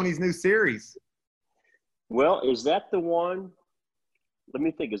about Tony's new series? Well, is that the one? Let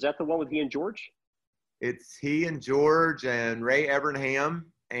me think. Is that the one with he and George? It's he and George and Ray Evernham,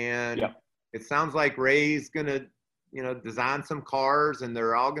 and yep. It sounds like Ray's gonna, design some cars, and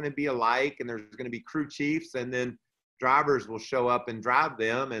they're all gonna be alike, and there's gonna be crew chiefs, and then drivers will show up and drive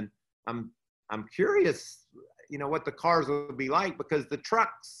them. And I'm curious, what the cars will be like, because the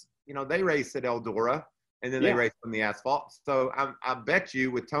trucks, they race at Eldora, and then they race on the asphalt. So I bet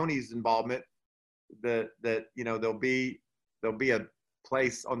you with Tony's involvement that there'll be a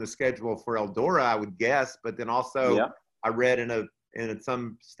place on the schedule for Eldora, I would guess. But then also I read in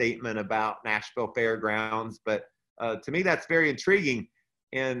some statement about Nashville Fairgrounds. But to me, that's very intriguing.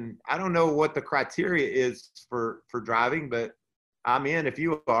 And I don't know what the criteria is for driving, but I'm in if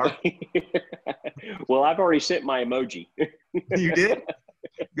you are. Well, I've already sent my emoji. You did?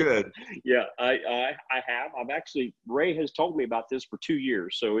 Good. Yeah, I have. Ray has told me about this for 2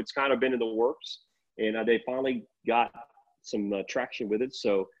 years, so it's kind of been in the works, and they finally got some traction with it.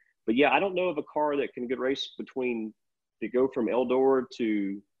 So, but yeah, I don't know of a car that can get raced to go from Eldora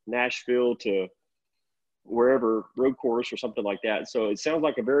to Nashville to wherever, road course or something like that. So it sounds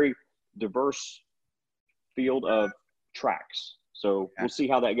like a very diverse field of tracks. So we'll see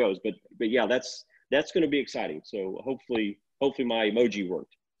how that goes. But yeah, that's going to be exciting. So hopefully my emoji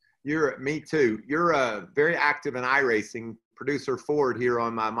worked. Me too. You're very active in iRacing. Producer Ford here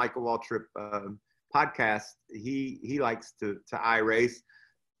on my Michael Waltrip podcast, he likes to iRace.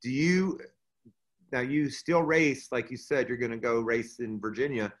 Now you still race, like you said, you're going to go race in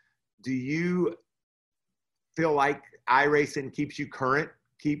Virginia. Do you feel like iRacing keeps you current,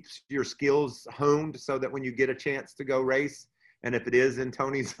 keeps your skills honed, so that when you get a chance to go race, and if it is in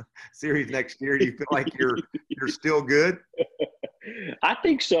Tony's series next year, do you feel like you're still good? I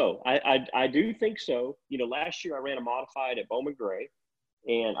think so. I do think so. Last year I ran a modified at Bowman Gray,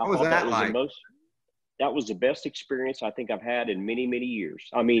 and I thought that was the best experience I think I've had in many, many years.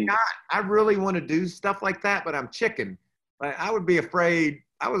 I mean, I really want to do stuff like that, but I'm chicken. I would be afraid.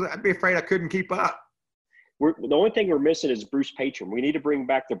 I'd be afraid I couldn't keep up. The only thing we're missing is Bruce Patron. We need to bring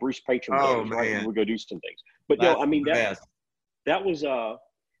back the Bruce Patron days, right? And we'll go do some things. But that was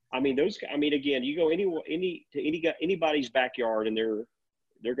again, you go anybody's backyard, and they're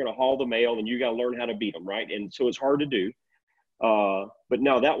going to haul the mail, and you got to learn how to beat them, right? And so it's hard to do. But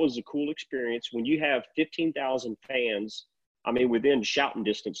no, that was a cool experience when you have 15,000 fans. Within shouting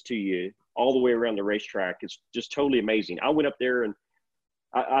distance to you all the way around the racetrack. It's just totally amazing. I went up there, and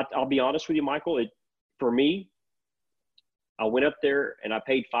I'll be honest with you, Michael. For me, I went up there and I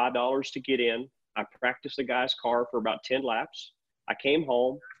paid $5 to get in. I practiced the guy's car for about 10 laps. I came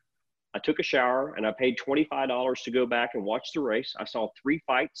home, I took a shower, and I paid $25 to go back and watch the race. I saw 3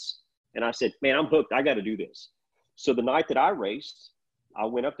 fights, and I said, man, I'm hooked. I got to do this. So the night that I raced, I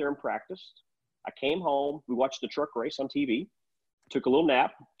went up there and practiced. I came home. We watched the truck race on TV, took a little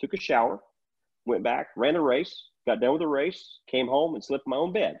nap, took a shower, went back, ran the race, got done with the race, came home and slept in my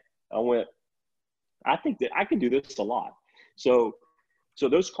own bed. I think that I can do this a lot. So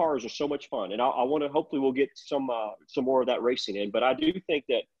those cars are so much fun, and I want to, hopefully we'll get some more of that racing in. But I do think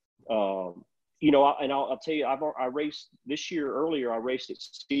that, I'll tell you, I raced this year earlier. I raced at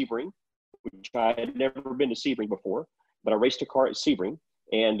Sebring, which I had never been to Sebring before, but I raced a car at Sebring,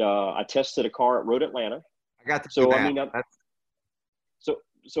 and I tested a car at Road Atlanta. I got to do that.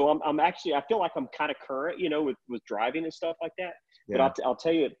 So I'm actually, I feel like I'm kind of current, with driving and stuff like that. Yeah. But I'll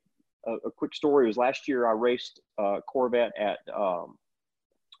tell you a quick story. It was last year I raced Corvette at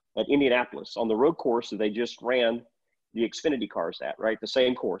Indianapolis on the road course that they just ran the Xfinity cars at, right? The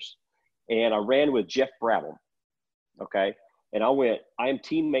same course. And I ran with Jeff Brabham. Okay. And I am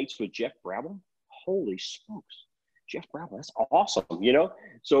teammates with Jeff Brabham. Holy smokes. Jeff Brabham, that's awesome,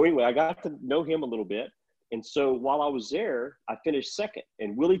 So anyway, I got to know him a little bit. And so while I was there, I finished second,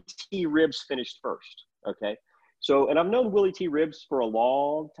 and Willie T. Ribbs finished first. Okay. So, and I've known Willie T. Ribbs for a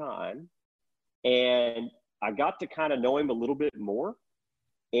long time, and I got to kind of know him a little bit more.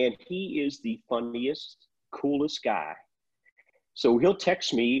 And he is the funniest, coolest guy. So he'll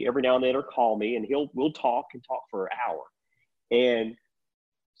text me every now and then or call me, and we'll talk for an hour. And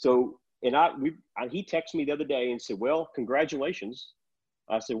so And he texted me the other day and said, well, congratulations.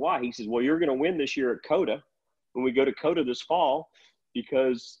 I said, why? He says, well, you're going to win this year at COTA when we go to COTA this fall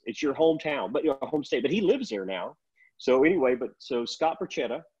because it's your hometown, but your home state. But he lives there now. So anyway, so Scott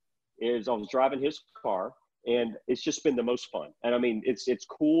Perchetta I was driving his car, and it's just been the most fun. And I mean, it's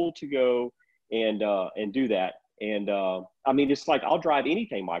cool to go and do that. And I mean, it's like I'll drive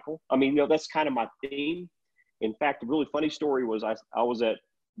anything, Michael. I mean, that's kind of my theme. In fact, a really funny story was I was at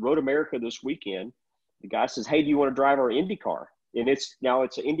Road America this weekend. The guy says, hey, do you want to drive our Indy car? And it's an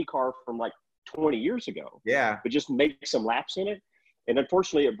Indy car from like 20 years ago. Yeah. But just make some laps in it. And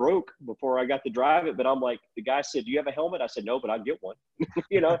unfortunately, it broke before I got to drive it. But I'm like, the guy said, do you have a helmet? I said, no, but I'll get one.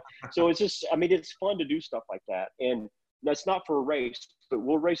 So it's just, I mean, it's fun to do stuff like that. And that's not for a race, but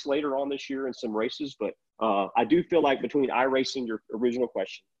we'll race later on this year in some races. But I do feel like between iRacing, your original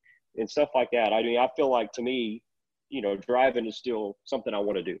question, and stuff like that, I mean, I feel like to me, driving is still something I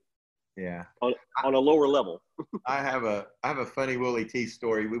want to do. Yeah. On a lower level. I have a funny Willie T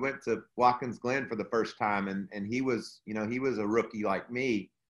story. We went to Watkins Glen for the first time, and he was, he was a rookie like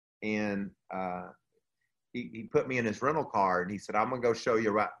me, and he put me in his rental car, and he said, I'm gonna go show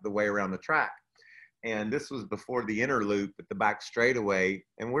you the way around the track. And this was before the inner loop at the back straightaway,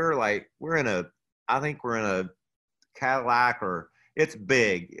 and I think we're in a Cadillac, or it's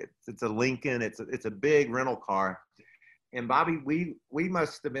big. It's a Lincoln. It's a big rental car. And Bobby, we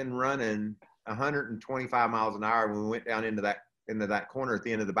must have been running 125 miles an hour when we went down into that corner at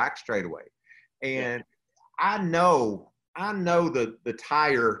the end of the back straightaway. And I know the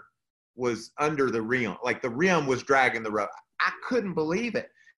tire was under the rim, like the rim was dragging the road. I couldn't believe it.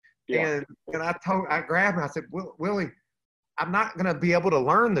 Yeah. And I grabbed him. I said, Willie, I'm not going to be able to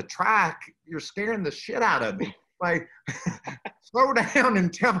learn the track. You're scaring the shit out of me. Like, slow down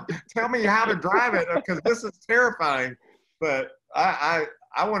and tell me how to drive it, because this is terrifying. But I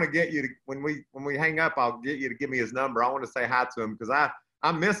want to get you to, when we hang up, I'll get you to give me his number. I want to say hi to him, because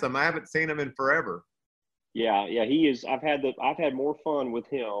I miss him. I haven't seen him in forever. Yeah, he is. I've had more fun with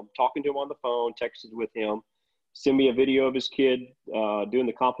him, talking to him on the phone, texted with him, send me a video of his kid doing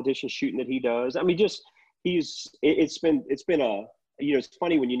the competition shooting that he does. I mean, just it's been a, it's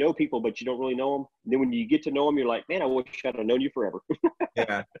funny when you know people, but you don't really know them. And then when you get to know them, you're like, man, I wish I'd have known you forever.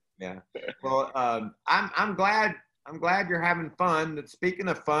 Yeah. Well, I'm glad you're having fun. Speaking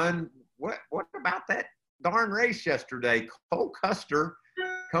of fun, what about that darn race yesterday? Cole Custer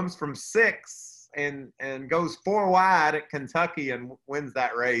comes from 6 and goes 4 wide at Kentucky and wins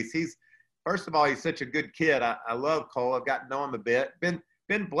that race. First of all, he's such a good kid. I love Cole. I've gotten to know him a bit.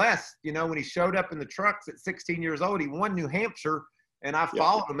 Been blessed, when he showed up in the trucks at 16 years old. He won New Hampshire, and I've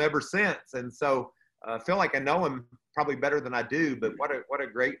followed him ever since. And so I feel like I know him probably better than I do. But what a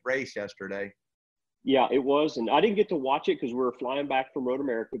great race yesterday. Yeah, it was. And I didn't get to watch it because we were flying back from Road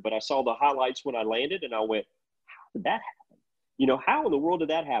America, but I saw the highlights when I landed, and I went, how did that happen? How in the world did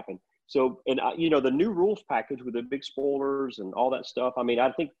that happen? So, and the new rules package with the big spoilers and all that stuff. I mean,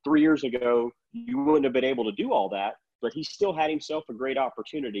 I think 3 years ago, you wouldn't have been able to do all that, but he still had himself a great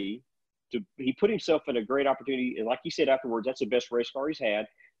opportunity he put himself in a great opportunity. And like he said afterwards, that's the best race car he's had.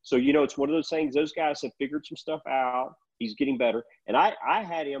 So, it's one of those things, those guys have figured some stuff out. He's getting better. And I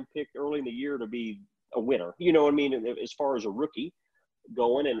had him picked early in the year to be a winner, you know what I mean? As far as a rookie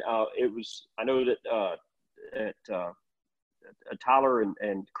going. And I know that Tyler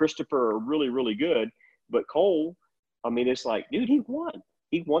and Christopher are really, really good, but Cole, I mean, it's like, dude, he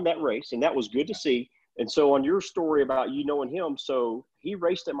won that race, and that was good to see. And so on your story about knowing him, so he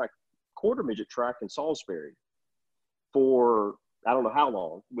raced at my quarter midget track in Salisbury for I don't know how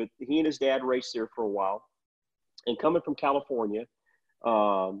long. He and his dad raced there for a while. And coming from California,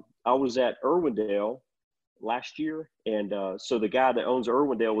 I was at Irwindale last year, and so the guy that owns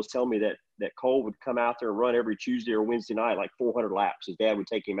Irwindale was telling me that Cole would come out there and run every Tuesday or Wednesday night, like 400 laps. His dad would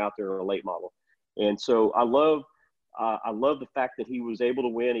take him out there in a late model, and so I love the fact that he was able to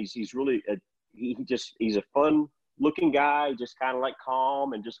win. He's really he's a fun looking guy, just kind of like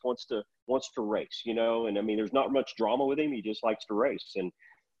calm and just wants to race, and I mean, there's not much drama with him. He just likes to race. And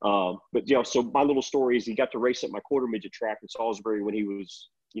but so my little story is he got to race at my quarter midget track in Salisbury when he was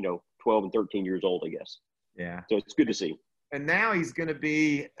 12 and 13 years old, I guess. Yeah, so it's good to see. And now he's going to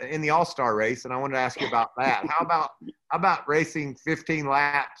be in the All-Star race, and I wanted to ask you about that. How about racing 15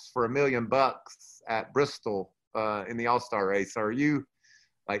 laps for $1 million at Bristol in the All-Star race? Are you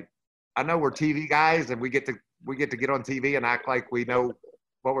like, I know we're TV guys and we get to get on TV and act like we know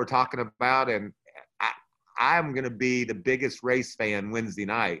what we're talking about, and I'm going to be the biggest race fan Wednesday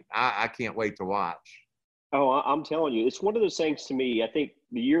night. I can't wait to watch. Oh, I'm telling you, it's one of those things to me. I think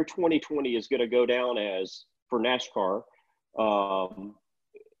the year 2020 is going to go down as, for NASCAR,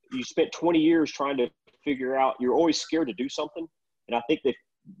 you spent 20 years trying to figure out, you're always scared to do something. And I think that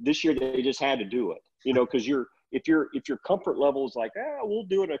this year they just had to do it, you know, because if your comfort level is like, we'll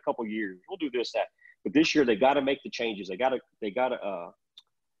do it in a couple of years, we'll do this, that. But this year they got to make the changes. They got to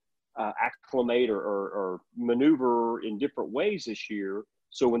acclimate or maneuver in different ways this year.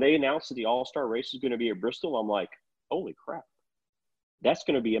 So when they announced that the All-Star race is going to be at Bristol, I'm like, holy crap, that's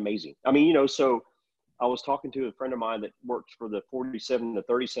going to be amazing. I mean, you know, so I was talking to a friend of mine that works for the 47 to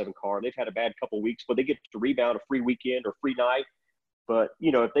 37 car. They've had a bad couple of weeks, but they get to rebound a free weekend or free night. But,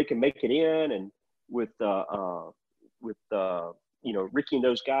 you know, if they can make it in and with you know, Ricky and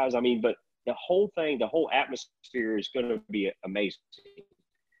those guys, I mean, but the whole thing, the whole atmosphere is going to be amazing.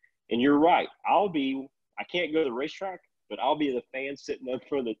 And you're right. I can't go to the racetrack, but I'll be the fan sitting on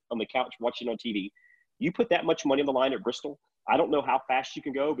the couch watching on TV. You put that much money on the line at Bristol, I don't know how fast you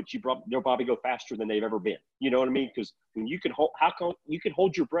can go, but they'll probably go faster than they've ever been. You know what I mean? Because when you can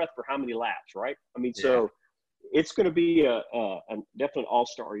hold your breath for how many laps, right? I mean, So it's going to be a definite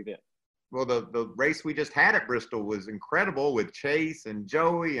all-star event. Well, the race we just had at Bristol was incredible with Chase and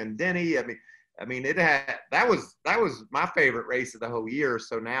Joey and Denny. I mean, that was my favorite race of the whole year.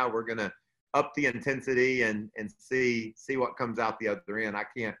 So now we're gonna up the intensity and see what comes out the other end.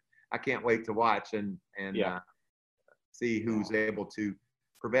 I can't wait to watch and see who's able to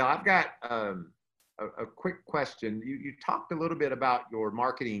prevail. I've got a quick question. You talked a little bit about your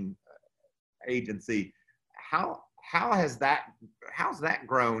marketing agency. How's that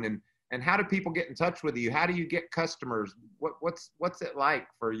grown, and how do people get in touch with you? How do you get customers? What's it like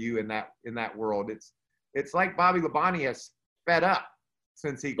for you in that world? It's like Bobby Labonte has sped up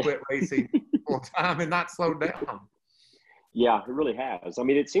since he quit racing full time and not slowed down. Yeah, it really has. I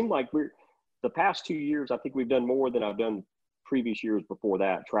mean, it seemed like the past 2 years, I think we've done more than I've done previous years before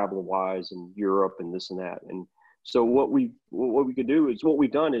that, travel wise and Europe and this and that. And so what we could do is what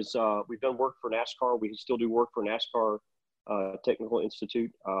we've done is we've done work for NASCAR. We still do work for NASCAR Technical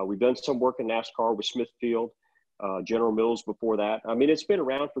Institute. We've done some work in NASCAR with Smithfield, General Mills before that. I mean, it's been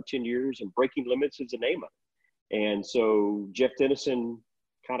around for 10 years, and Breaking Limits is the name of it. And so Jeff Dennison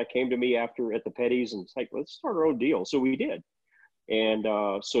kind of came to me at the Petties and it's like, let's start our own deal. So we did. And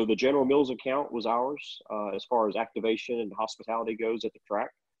so the General Mills account was ours as far as activation and hospitality goes at the track.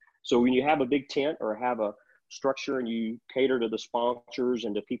 So when you have a big tent or have a structure and you cater to the sponsors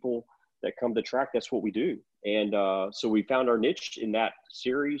and the people that come to track, that's what we do. And so we found our niche in that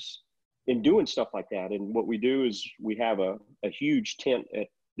series in doing stuff like that. And what we do is we have a huge tent at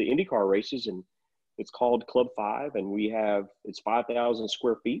the IndyCar races, and it's called Club 5, and it's 5,000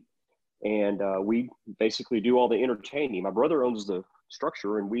 square feet. And we basically do all the entertaining. My brother owns the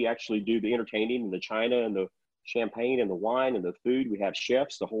structure, and we actually do the entertaining and the china and the champagne and the wine and the food. We have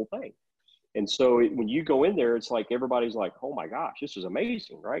chefs, the whole thing. And so when you go in there, it's like everybody's like, oh my gosh, this is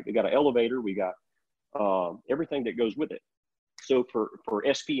amazing, right? We got an elevator, we got everything that goes with it. So for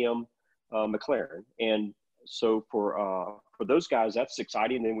SPM McLaren, and so for those guys, that's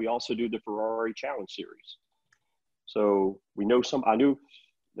exciting. And then we also do the Ferrari Challenge Series. So I knew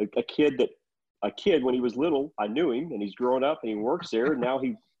a kid when he was little. I knew him, and he's growing up and he works there. And now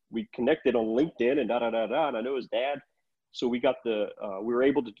we connected on LinkedIn and and I know his dad. So we got we were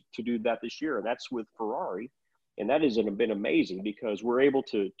able to do that this year, and that's with Ferrari. And that has been amazing because we're able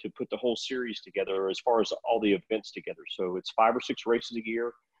to put the whole series together as far as all the events together. So it's 5 or 6 races a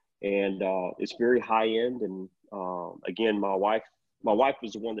year, and it's very high end. And again, my wife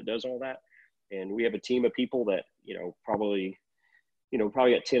is the one that does all that. And we have a team of people that, probably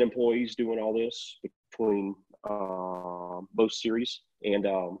got 10 employees doing all this between both series. And,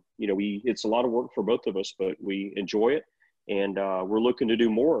 it's a lot of work for both of us, but we enjoy it. And we're looking to do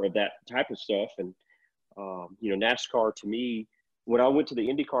more of that type of stuff. And, NASCAR, to me, when I went to the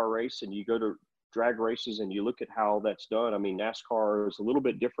IndyCar race and you go to drag races and you look at how that's done, I mean, NASCAR is a little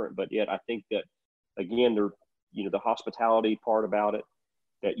bit different, but yet I think that, again, the hospitality part about it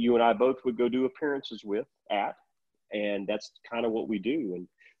that you and I both would go do appearances at, and that's kind of what we do. And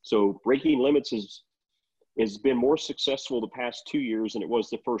so Breaking Limits has been more successful the past 2 years than it was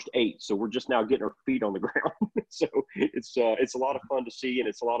the first 8. So we're just now getting our feet on the ground. So it's a lot of fun to see, and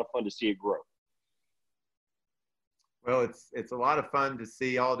it's a lot of fun to see it grow. Well, it's a lot of fun to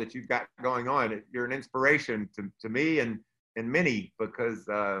see all that you've got going on. You're an inspiration to me and many, because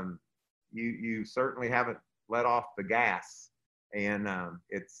you certainly haven't let off the gas, and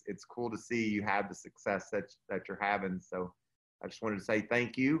it's cool to see you have the success that you're having. So I just wanted to say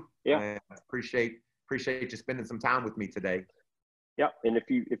thank you. Yeah, I appreciate you spending some time with me today. Yeah, and if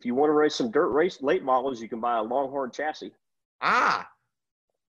you want to race some dirt race late models, you can buy a Longhorn chassis. Are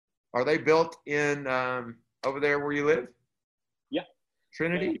they built in over there where you live? Yeah,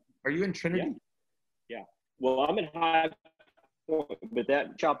 Trinity? Are you in Trinity? Yeah. Well, I'm in High Point, but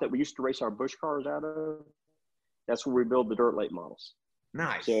that shop that we used to race our Busch cars out of, that's where we build the dirt late models.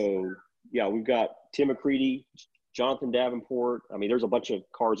 Nice. So, yeah, we've got Tim McCready, Jonathan Davenport. I mean, there's a bunch of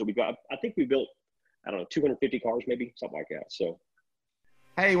cars that we got. I think we built, I don't know, 250 cars maybe, something like that. So,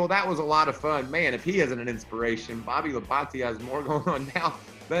 hey, well, that was a lot of fun. Man, if he isn't an inspiration, Bobby Labonte has more going on now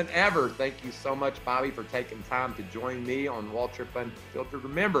than ever. Thank you so much, Bobby, for taking time to join me on Waltrip Unfiltered.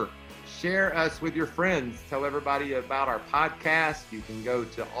 Remember, share us with your friends. Tell everybody about our podcast. You can go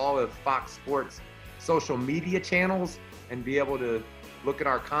to all of Fox Sports social media channels and be able to look at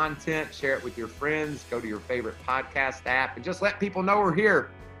our content, share it with your friends, go to your favorite podcast app, and just let people know we're here.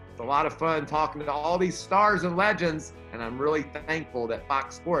 It's a lot of fun talking to all these stars and legends, and I'm really thankful that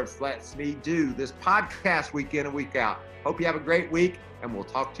Fox Sports lets me do this podcast week in and week out. Hope you have a great week, and we'll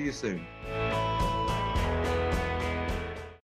talk to you soon.